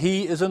as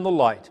he is in the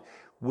light,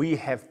 we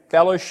have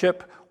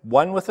fellowship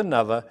one with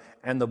another,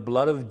 and the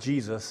blood of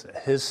Jesus,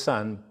 his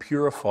Son,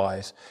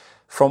 purifies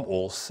from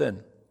all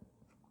sin.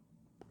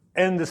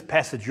 In this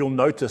passage, you'll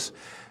notice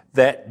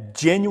that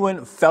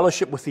genuine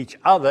fellowship with each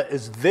other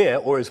is there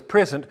or is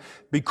present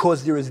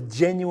because there is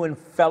genuine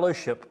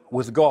fellowship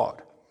with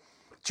God.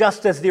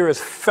 Just as there is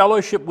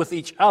fellowship with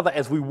each other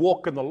as we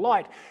walk in the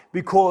light,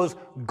 because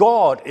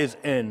God is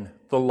in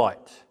the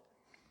light.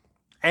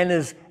 And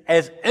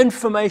as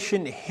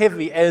information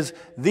heavy as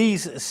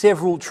these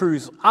several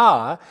truths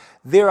are,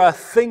 there are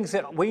things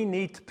that we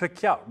need to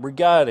pick up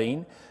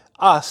regarding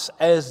us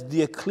as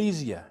the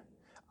ecclesia,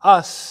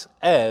 us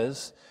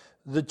as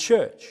the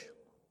church.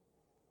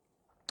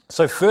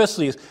 So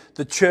firstly,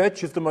 the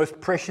church is the most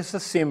precious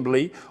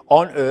assembly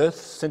on earth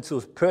since it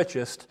was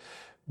purchased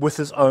with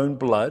his own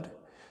blood,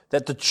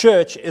 that the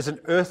church is an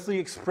earthly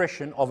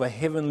expression of a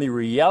heavenly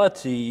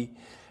reality,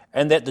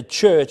 and that the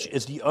church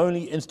is the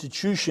only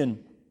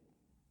institution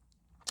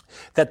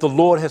that the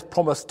Lord has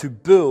promised to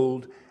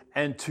build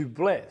and to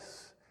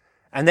bless.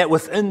 And that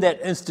within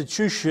that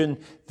institution,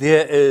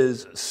 there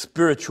is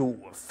spiritual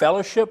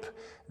fellowship,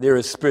 there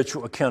is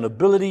spiritual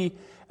accountability,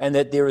 and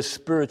that there is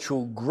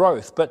spiritual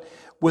growth. But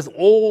with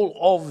all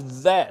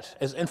of that,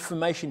 as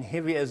information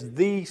heavy as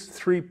these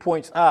 3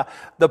 points are,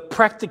 the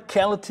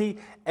practicality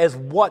as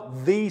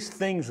what these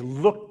things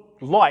look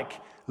like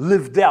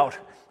lived out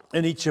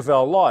in each of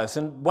our lives.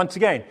 And once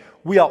again,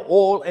 we are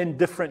all in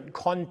different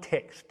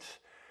contexts.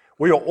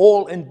 We are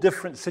all in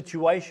different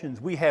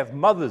situations. We have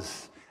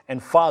mothers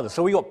and fathers.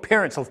 So we got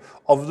parents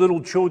of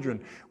little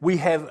children. We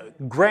have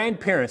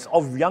grandparents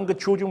of younger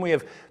children. We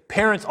have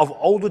parents of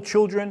older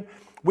children.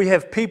 We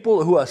have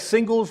people who are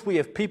singles. We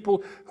have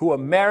people who are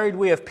married.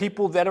 We have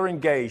people that are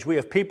engaged. We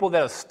have people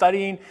that are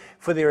studying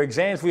for their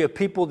exams. We have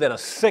people that are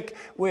sick.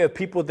 We have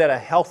people that are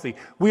healthy.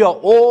 We are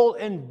all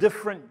in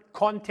different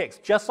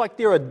contexts. Just like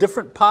there are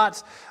different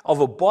parts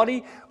of a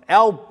body,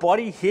 our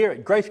body here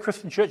at Grace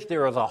Christian Church,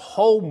 there is a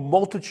whole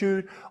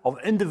multitude of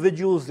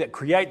individuals that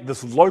create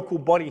this local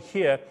body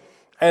here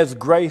as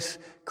Grace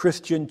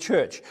Christian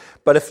Church.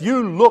 But if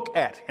you look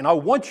at, and I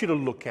want you to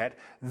look at,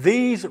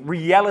 these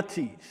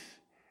realities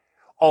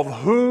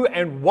of who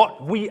and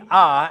what we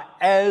are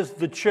as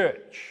the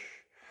church,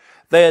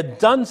 They had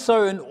done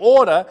so in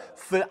order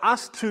for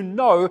us to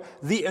know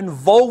the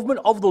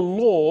involvement of the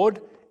Lord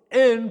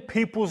in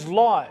people's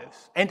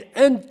lives, and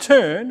in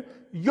turn,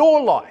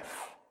 your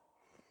life.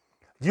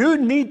 You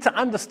need to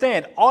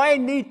understand, I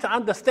need to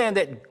understand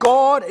that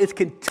God is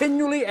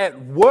continually at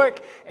work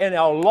in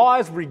our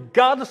lives,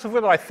 regardless of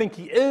whether I think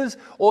He is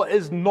or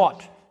is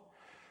not.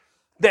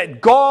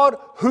 That God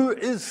who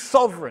is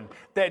sovereign,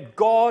 that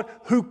God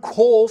who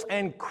calls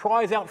and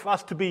cries out for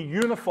us to be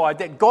unified,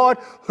 that God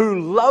who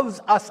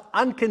loves us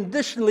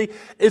unconditionally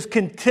is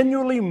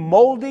continually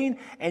molding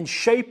and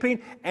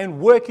shaping and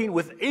working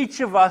with each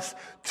of us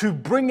to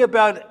bring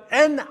about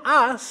in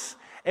us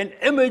an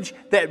image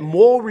that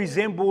more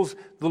resembles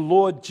the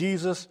Lord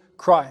Jesus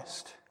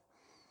Christ.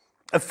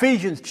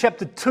 Ephesians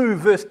chapter 2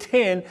 verse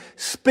 10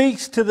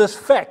 speaks to this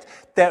fact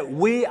that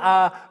we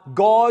are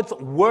God's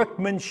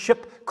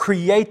workmanship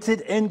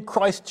created in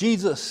Christ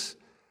Jesus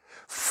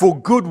for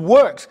good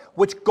works,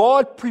 which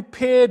God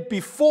prepared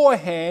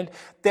beforehand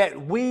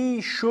that we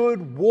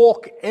should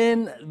walk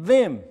in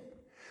them.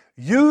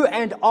 You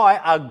and I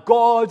are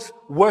God's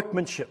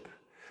workmanship.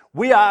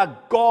 We are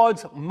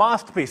God's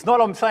masterpiece. Not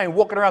I'm saying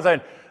walking around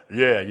saying,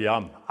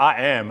 I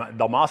am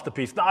the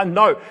masterpiece.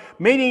 No,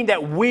 meaning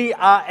that we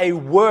are a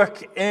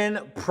work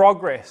in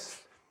progress.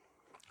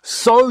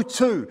 So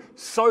too,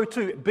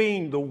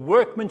 being the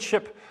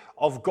workmanship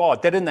of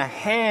God, that in the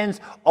hands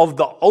of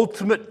the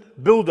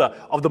ultimate builder,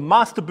 of the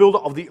master builder,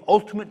 of the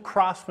ultimate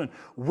craftsman,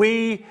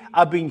 we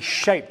are being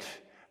shaped.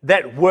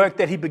 That work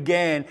that He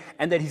began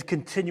and that He's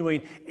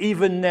continuing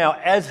even now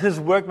as His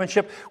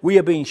workmanship, we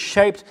are being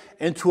shaped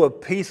into a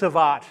piece of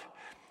art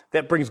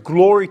that brings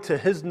glory to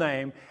His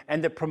name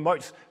and that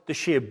promotes the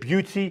sheer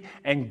beauty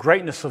and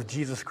greatness of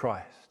Jesus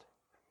Christ.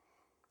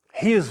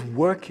 He is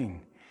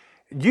working.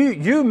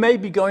 You may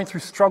be going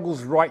through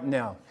struggles right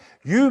now.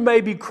 You may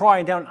be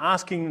crying down,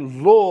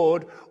 asking,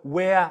 Lord,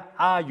 where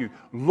are you?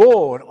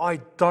 Lord,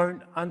 I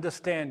don't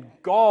understand.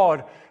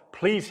 God,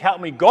 please help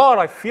me. God,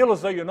 I feel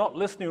as though you're not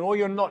listening or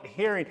you're not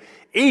hearing.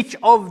 Each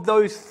of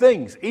those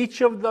things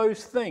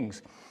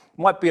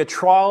might be a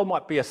trial,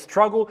 might be a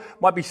struggle,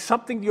 might be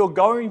something you're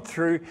going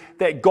through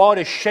that God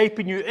is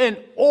shaping you in,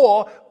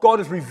 or God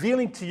is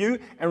revealing to you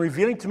and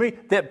revealing to me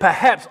that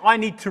perhaps I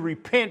need to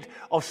repent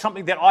of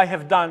something that I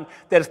have done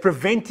that is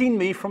preventing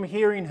me from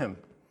hearing Him.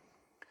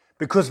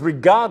 Because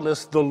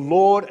regardless, the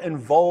Lord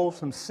involves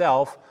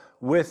Himself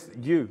with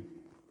you.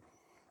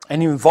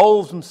 And He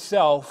involves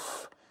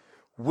Himself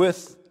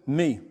with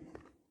me.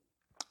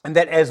 And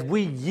that as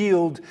we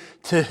yield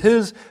to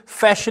His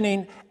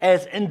fashioning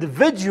as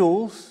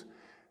individuals,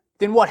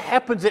 then what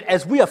happens is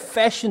as we are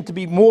fashioned to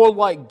be more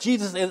like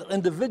Jesus as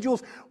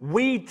individuals,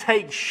 we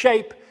take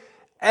shape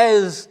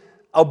as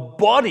a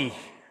body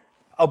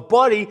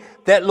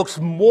that looks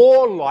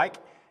more like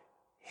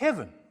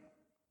heaven,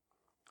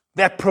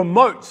 that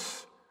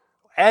promotes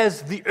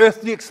as the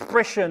earthly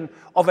expression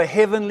of a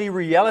heavenly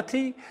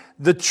reality,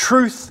 the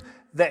truth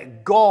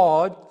that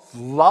God's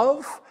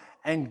love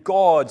and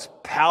God's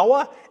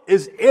power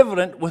is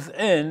evident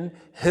within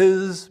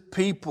His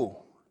people.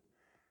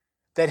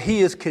 That He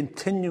is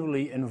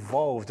continually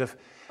involved.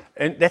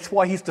 And that's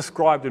why He's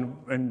described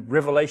in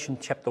Revelation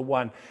chapter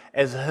 1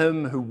 as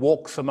Him who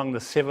walks among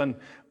the 7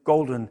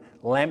 golden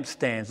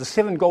lampstands. The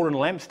 7 golden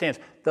lampstands,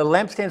 the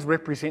lampstands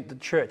represent the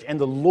church, and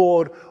the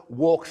Lord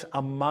walks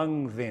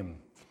among them.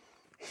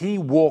 He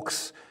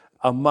walks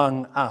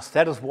among us.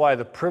 That is why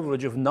the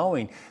privilege of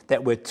knowing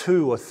that where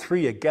 2 or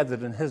 3 are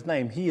gathered in His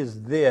name, He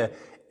is there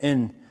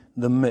in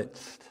the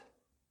midst.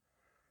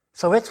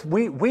 So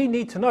we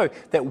need to know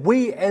that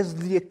we as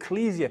the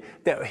ecclesia,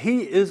 that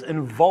He is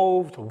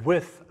involved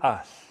with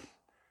us.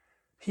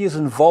 He is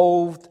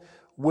involved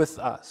with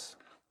us.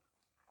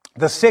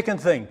 The second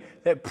thing,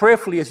 that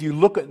prayerfully as you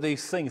look at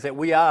these things, that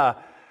we are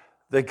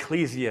the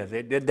ecclesia,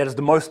 that is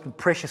the most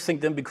precious thing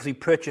to Him because He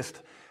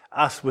purchased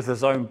us with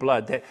His own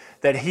blood,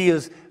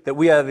 that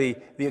we are the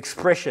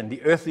expression,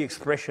 the earthly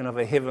expression of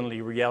a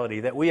heavenly reality,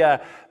 that we are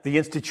the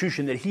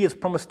institution that He has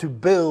promised to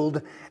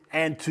build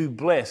and to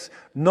bless,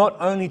 not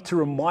only to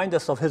remind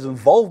us of His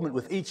involvement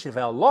with each of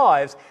our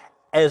lives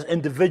as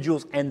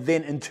individuals and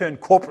then in turn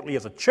corporately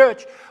as a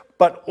church,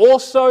 but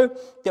also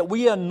that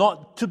we are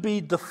not to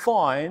be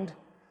defined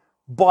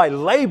by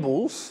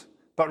labels,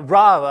 but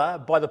rather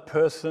by the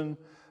person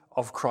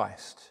of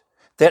Christ.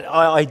 That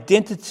our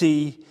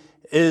identity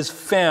is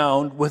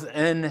found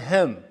within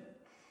Him.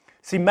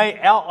 See, may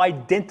our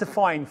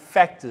identifying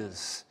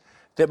factors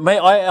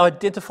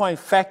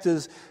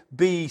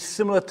be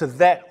similar to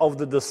that of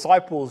the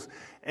disciples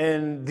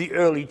in the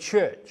early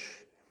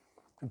church.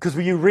 Because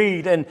when you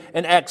read in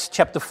Acts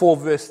chapter 4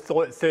 verse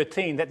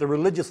 13 that the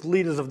religious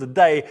leaders of the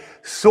day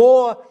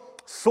saw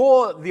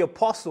the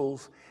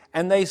apostles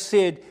and they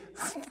said,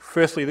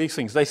 firstly these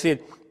things, they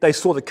said they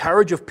saw the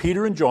courage of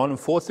Peter and John in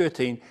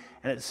 4:13,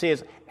 and it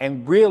says,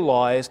 and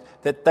realized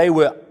that they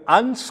were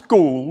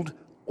unschooled,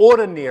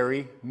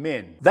 ordinary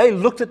men. They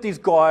looked at these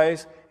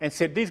guys and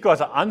said, these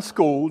guys are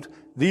unschooled,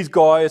 these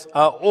guys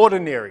are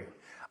ordinary.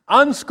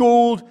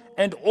 Unschooled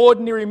and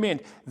ordinary men.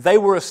 They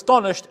were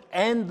astonished,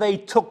 and they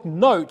took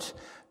note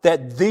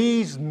that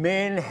these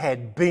men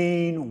had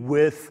been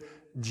with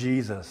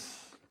Jesus.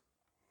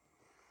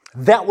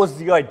 That was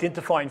the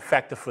identifying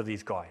factor for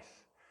these guys.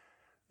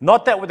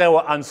 Not that they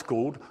were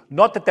unschooled,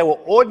 not that they were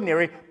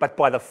ordinary, but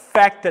by the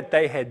fact that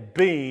they had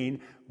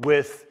been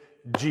with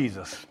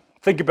Jesus.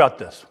 Think about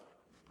this.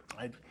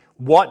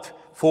 What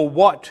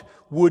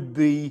would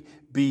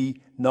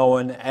be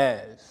known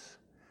as?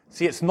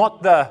 See, it's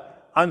not the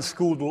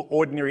unschooled or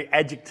ordinary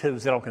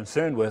adjectives that I'm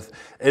concerned with.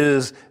 It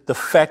is the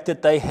fact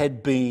that they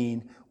had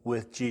been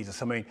with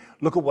Jesus. I mean,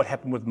 look at what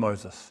happened with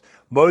Moses.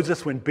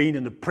 Moses, when being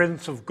in the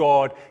presence of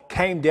God,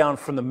 came down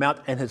from the mount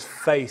and his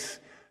face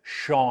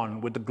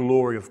shone with the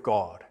glory of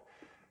God.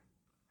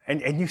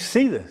 And you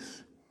see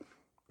this.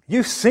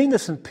 You've seen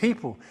this in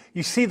people.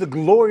 You see the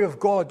glory of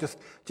God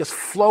just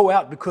flow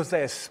out because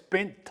they have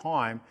spent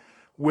time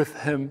with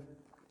him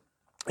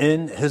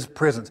in his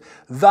presence.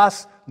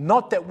 Thus,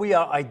 not that we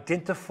are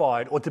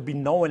identified or to be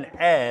known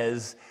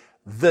as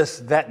this,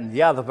 that, and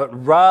the other,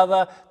 but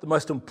rather the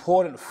most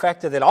important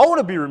factor that I want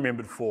to be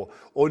remembered for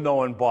or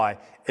known by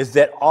is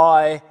that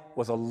I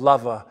was a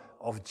lover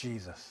of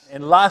Jesus.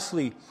 And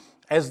lastly,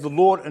 as the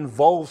Lord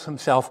involves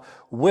himself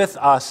with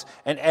us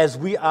and as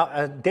we are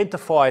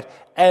identified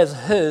as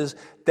his,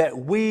 that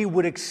we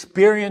would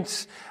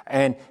experience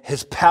and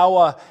his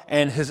power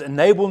and his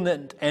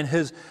enablement and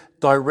his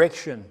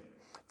direction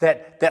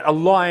that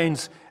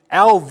aligns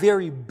our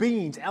very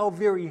beings, our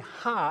very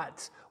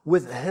hearts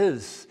with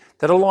his,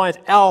 that aligns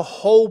our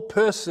whole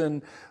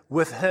person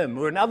with him.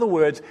 Or in other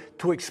words,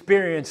 to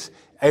experience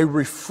a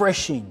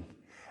refreshing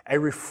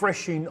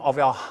of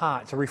our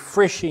hearts, a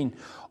refreshing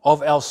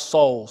of our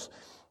souls.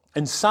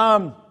 In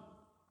Psalm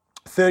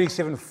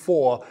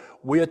 37:4,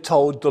 we are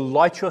told,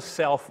 delight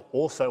yourselves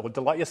also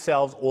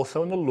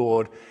in the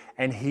Lord,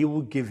 and he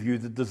will give you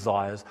the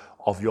desires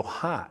of your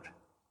heart.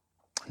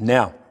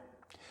 Now,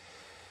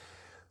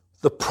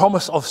 the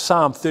promise of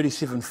Psalm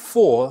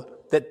 37:4,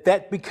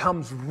 that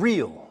becomes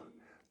real,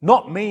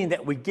 not meaning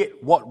that we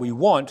get what we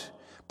want,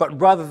 but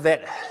rather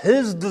that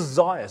his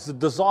desires, the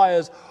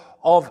desires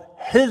of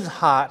his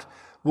heart,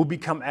 will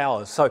become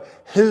ours. So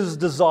his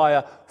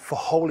desire for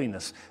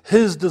holiness,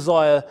 his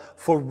desire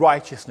for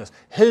righteousness,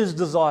 his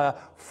desire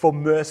for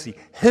mercy,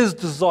 his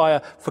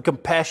desire for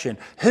compassion,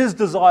 his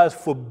desires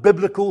for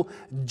biblical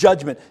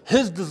judgment,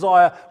 his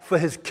desire for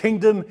his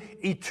kingdom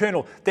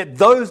eternal, that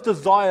those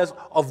desires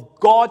of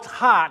God's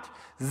heart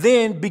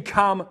then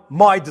become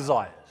my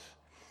desires,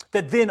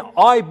 that then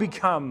I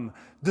become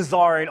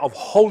desiring of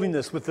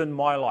holiness within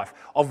my life,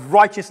 of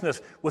righteousness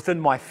within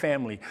my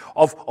family,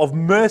 of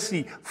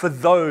mercy for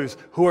those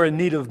who are in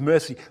need of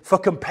mercy, for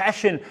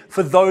compassion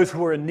for those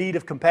who are in need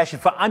of compassion,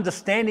 for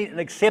understanding and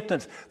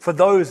acceptance for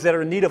those that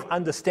are in need of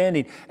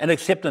understanding and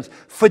acceptance,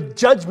 for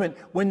judgment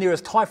when there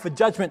is time for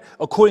judgment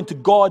according to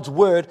God's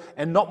word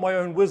and not my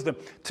own wisdom,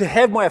 to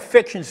have my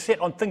affection set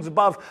on things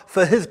above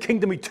for his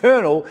kingdom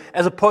eternal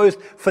as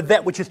opposed for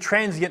that which is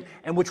transient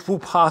and which will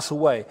pass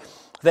away.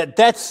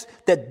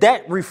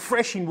 That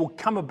refreshing will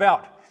come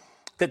about.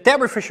 That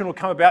refreshing will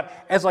come about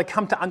as I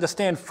come to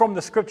understand from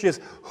the scriptures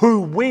who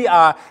we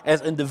are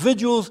as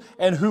individuals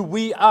and who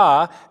we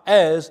are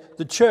as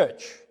the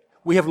church.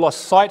 We have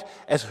lost sight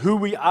as who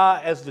we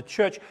are as the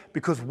church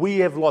because we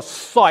have lost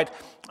sight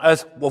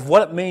of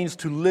what it means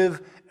to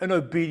live in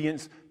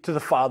obedience to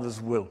the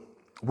Father's will.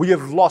 We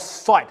have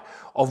lost sight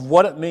of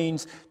what it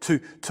means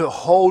to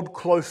hold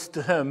close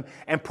to him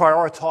and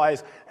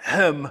prioritize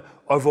him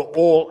over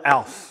all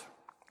else.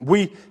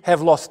 We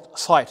have lost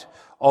sight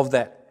of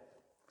that.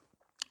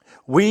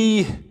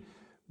 We,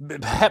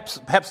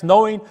 perhaps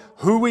knowing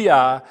who we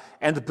are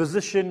and the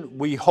position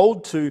we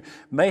hold to,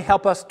 may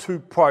help us to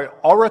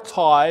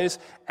prioritize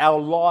our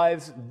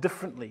lives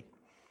differently,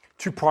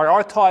 to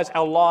prioritize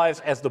our lives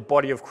as the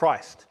body of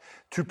Christ,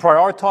 to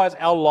prioritize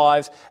our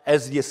lives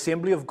as the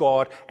assembly of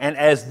God and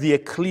as the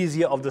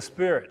ecclesia of the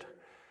Spirit,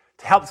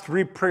 to help us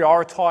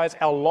reprioritize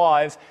our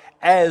lives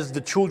as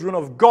the children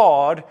of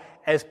God,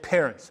 as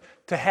parents,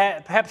 to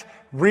perhaps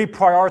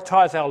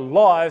reprioritize our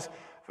lives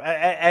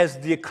as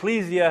the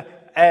ecclesia,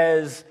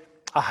 as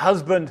a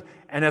husband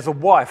and as a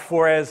wife,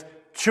 or as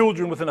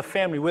children within a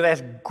family,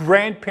 as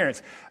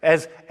grandparents,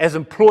 as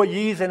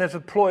employees and as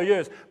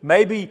employers.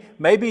 Maybe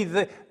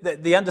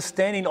the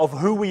understanding of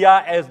who we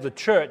are as the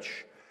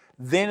church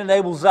then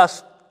enables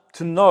us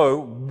to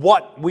know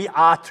what we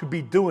are to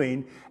be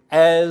doing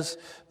as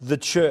the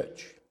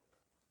church.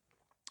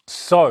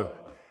 So,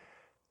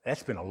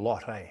 that's been a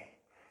lot, eh?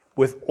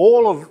 With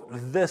all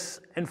of this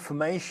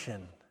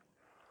information,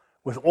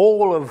 with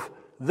all of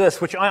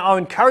this, which I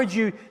encourage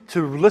you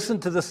to listen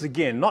to this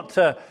again, not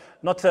to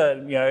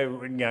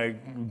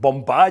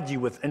bombard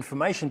you with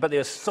information, but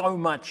there's so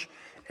much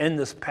in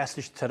this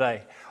passage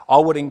today. I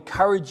would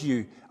encourage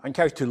you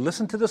to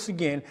listen to this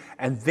again,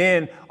 and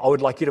then I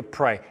would like you to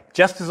pray,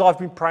 just as I've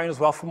been praying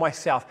as well for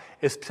myself,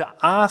 is to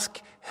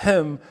ask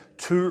him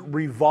to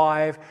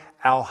revive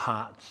our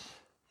hearts,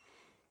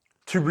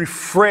 to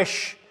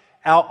refresh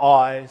our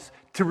eyes,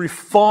 to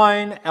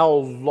refine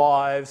our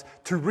lives,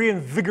 to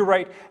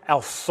reinvigorate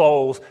our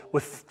souls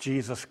with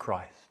Jesus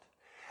Christ.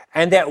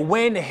 And that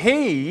when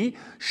He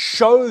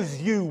shows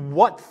you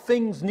what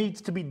things needs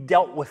to be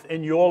dealt with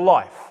in your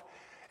life,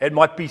 it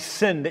might be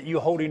sin that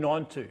you're holding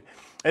on to.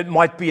 It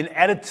might be an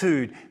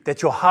attitude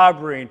that you're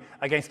harboring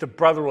against a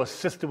brother or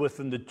sister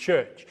within the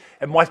church.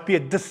 It might be a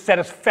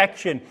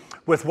dissatisfaction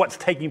with what's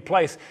taking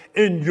place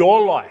in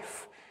your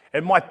life.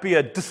 It might be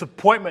a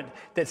disappointment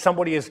that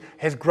somebody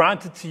has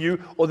granted to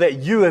you, or that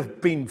you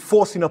have been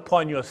forcing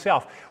upon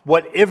yourself.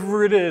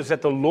 Whatever it is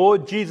that the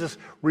Lord Jesus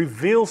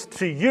reveals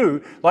to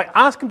you, like,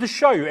 ask Him to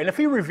show you. And if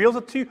He reveals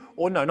it to you,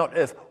 or no, not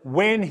if,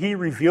 when He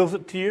reveals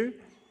it to you,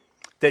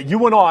 that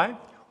you and I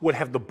would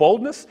have the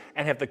boldness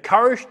and have the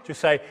courage to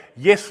say,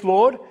 yes,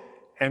 Lord,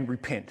 and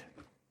repent.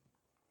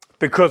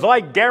 Because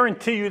I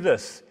guarantee you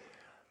this,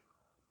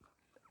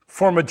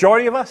 for a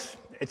majority of us,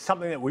 it's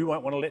something that we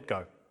won't want to let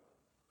go.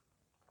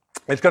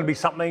 It's going to be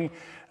something,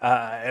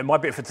 it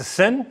might be if it's a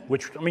sin,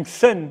 which, I mean,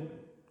 sin,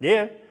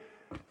 yeah,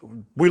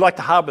 we like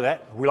to harbor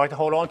that. We like to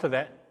hold on to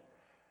that.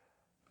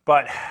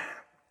 But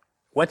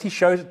once He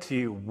shows it to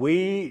you,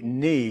 we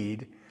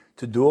need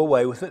to do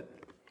away with it.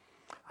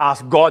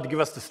 Ask God to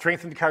give us the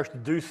strength and the courage to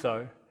do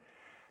so,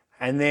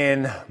 and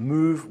then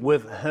move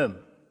with Him.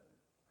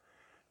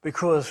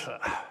 Because,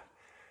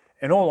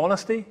 in all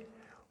honesty,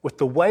 with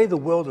the way the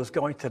world is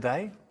going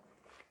today,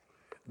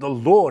 the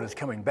Lord is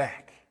coming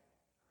back.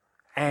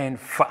 And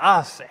for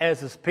us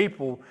as His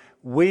people,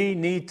 we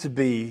need to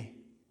be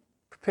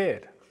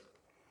prepared.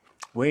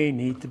 We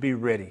need to be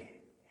ready.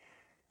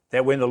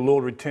 That when the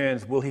Lord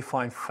returns, will He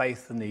find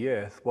faith in the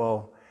earth?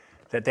 Well,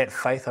 that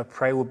faith, I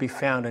pray, will be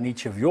found in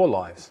each of your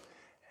lives.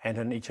 And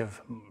in each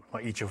of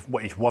I've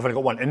only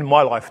got one in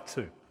my life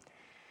too.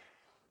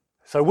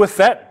 So with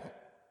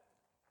that,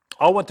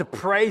 I want to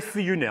pray for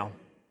you now.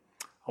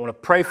 I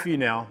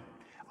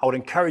would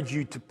encourage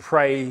you to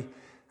pray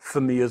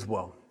for me as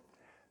well.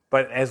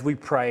 But as we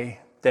pray,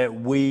 that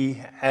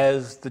we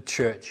as the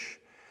church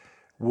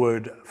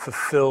would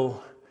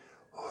fulfill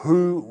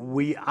who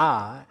we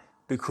are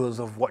because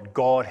of what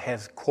God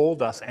has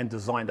called us and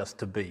designed us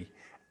to be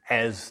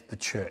as the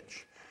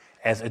church,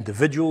 as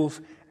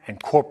individuals and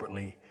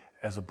corporately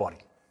as a body.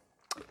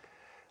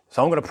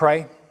 So I'm going to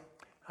pray.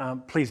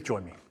 Please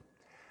join me.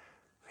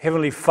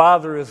 Heavenly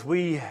Father, as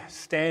we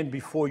stand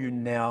before you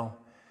now,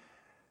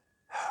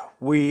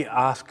 we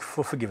ask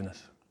for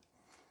forgiveness.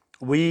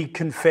 We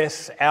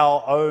confess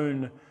our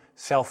own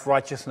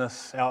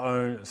self-righteousness, our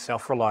own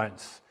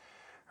self-reliance,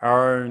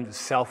 our own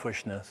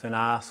selfishness, and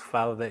ask,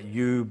 Father, that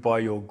you, by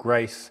your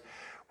grace,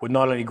 would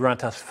not only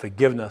grant us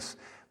forgiveness,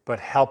 but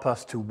help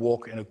us to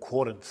walk in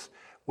accordance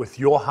with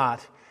your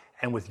heart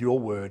and with your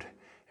word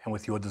and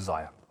with your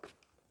desire.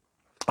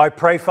 I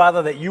pray,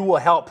 Father, that you will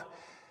help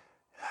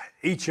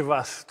each of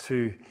us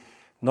to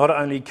not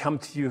only come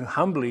to you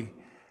humbly,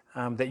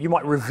 that you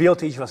might reveal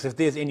to each of us if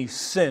there's any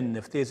sin,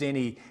 if there's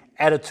any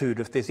attitude,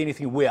 if there's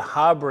anything we're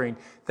harboring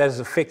that is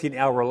affecting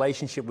our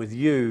relationship with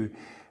you,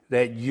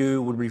 that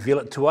you would reveal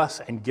it to us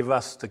and give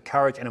us the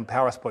courage and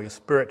empower us by your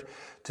Spirit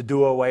to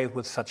do away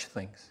with such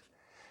things.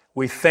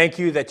 We thank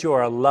you that you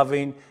are a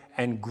loving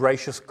and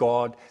gracious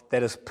God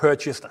that has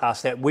purchased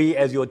us, that we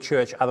as your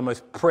church are the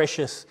most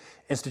precious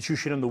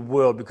institution in the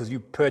world because you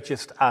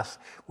purchased us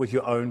with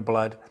your own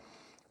blood,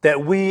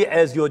 that we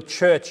as your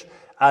church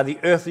are the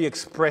earthly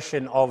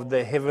expression of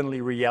the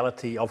heavenly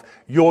reality of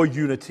your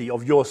unity,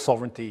 of your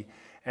sovereignty,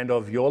 and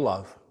of your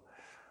love,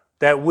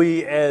 that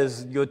we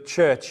as your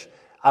church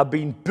are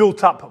being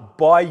built up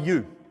by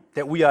you,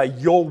 that we are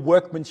your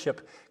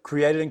workmanship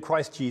created in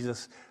Christ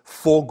Jesus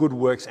for good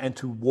works and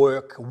to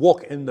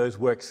walk in those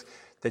works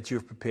that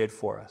you've prepared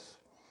for us.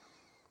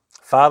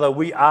 Father,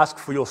 we ask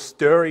for your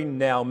stirring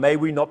now. May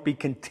we not be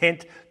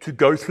content to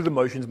go through the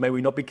motions. May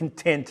we not be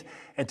content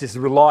and to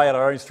rely on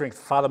our own strength.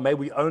 Father, may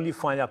we only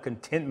find our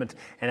contentment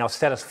and our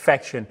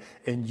satisfaction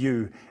in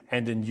you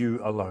and in you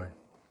alone.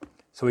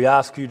 So we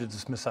ask you to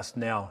dismiss us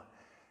now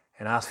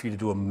and ask for you to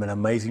do an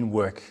amazing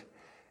work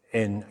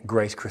in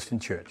Grace Christian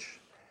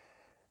Church.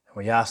 And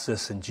we ask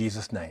this in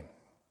Jesus' name.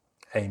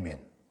 Amen.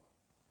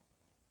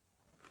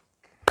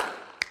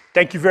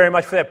 Thank you very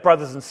much for that,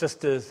 brothers and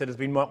sisters. It has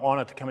been my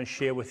honor to come and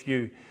share with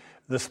you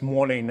this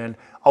morning. And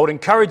I would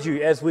encourage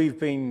you, as we've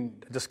been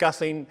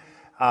discussing,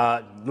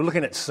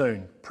 looking at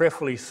soon,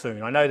 prayerfully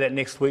soon. I know that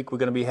next week we're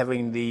going to be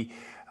having the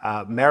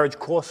marriage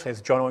course,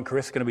 as John and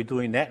Chris are going to be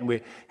doing that, and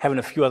we're having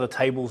a few other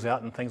tables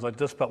out and things like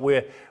this, but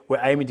we're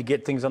aiming to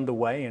get things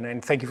underway.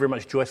 And thank you very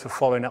much, Joyce, for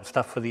following up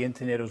stuff for the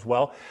internet as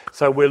well.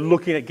 So we're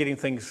looking at getting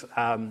things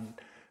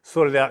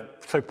sorted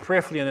out. So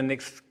prayerfully in the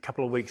next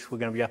couple of weeks, we're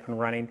going to be up and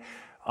running.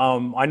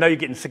 I know you're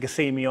getting sick of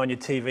seeing me on your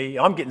TV.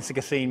 I'm getting sick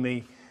of seeing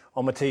me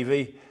on my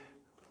TV.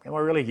 Am I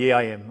really? Yeah,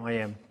 I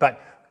am.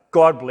 But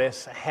God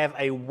bless. Have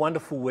a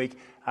wonderful week.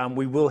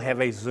 We will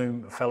have a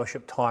Zoom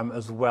fellowship time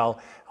as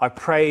well. I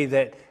pray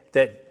that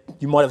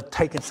you might have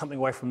taken something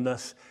away from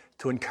this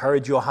to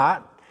encourage your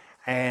heart,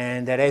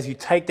 and that as you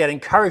take that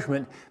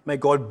encouragement, may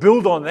God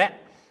build on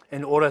that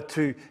in order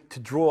to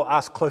draw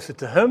us closer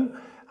to Him,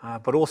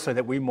 but also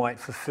that we might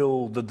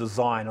fulfill the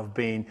design of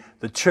being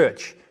the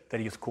church that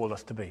he has called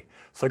us to be.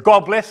 So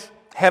God bless.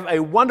 Have a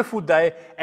wonderful day.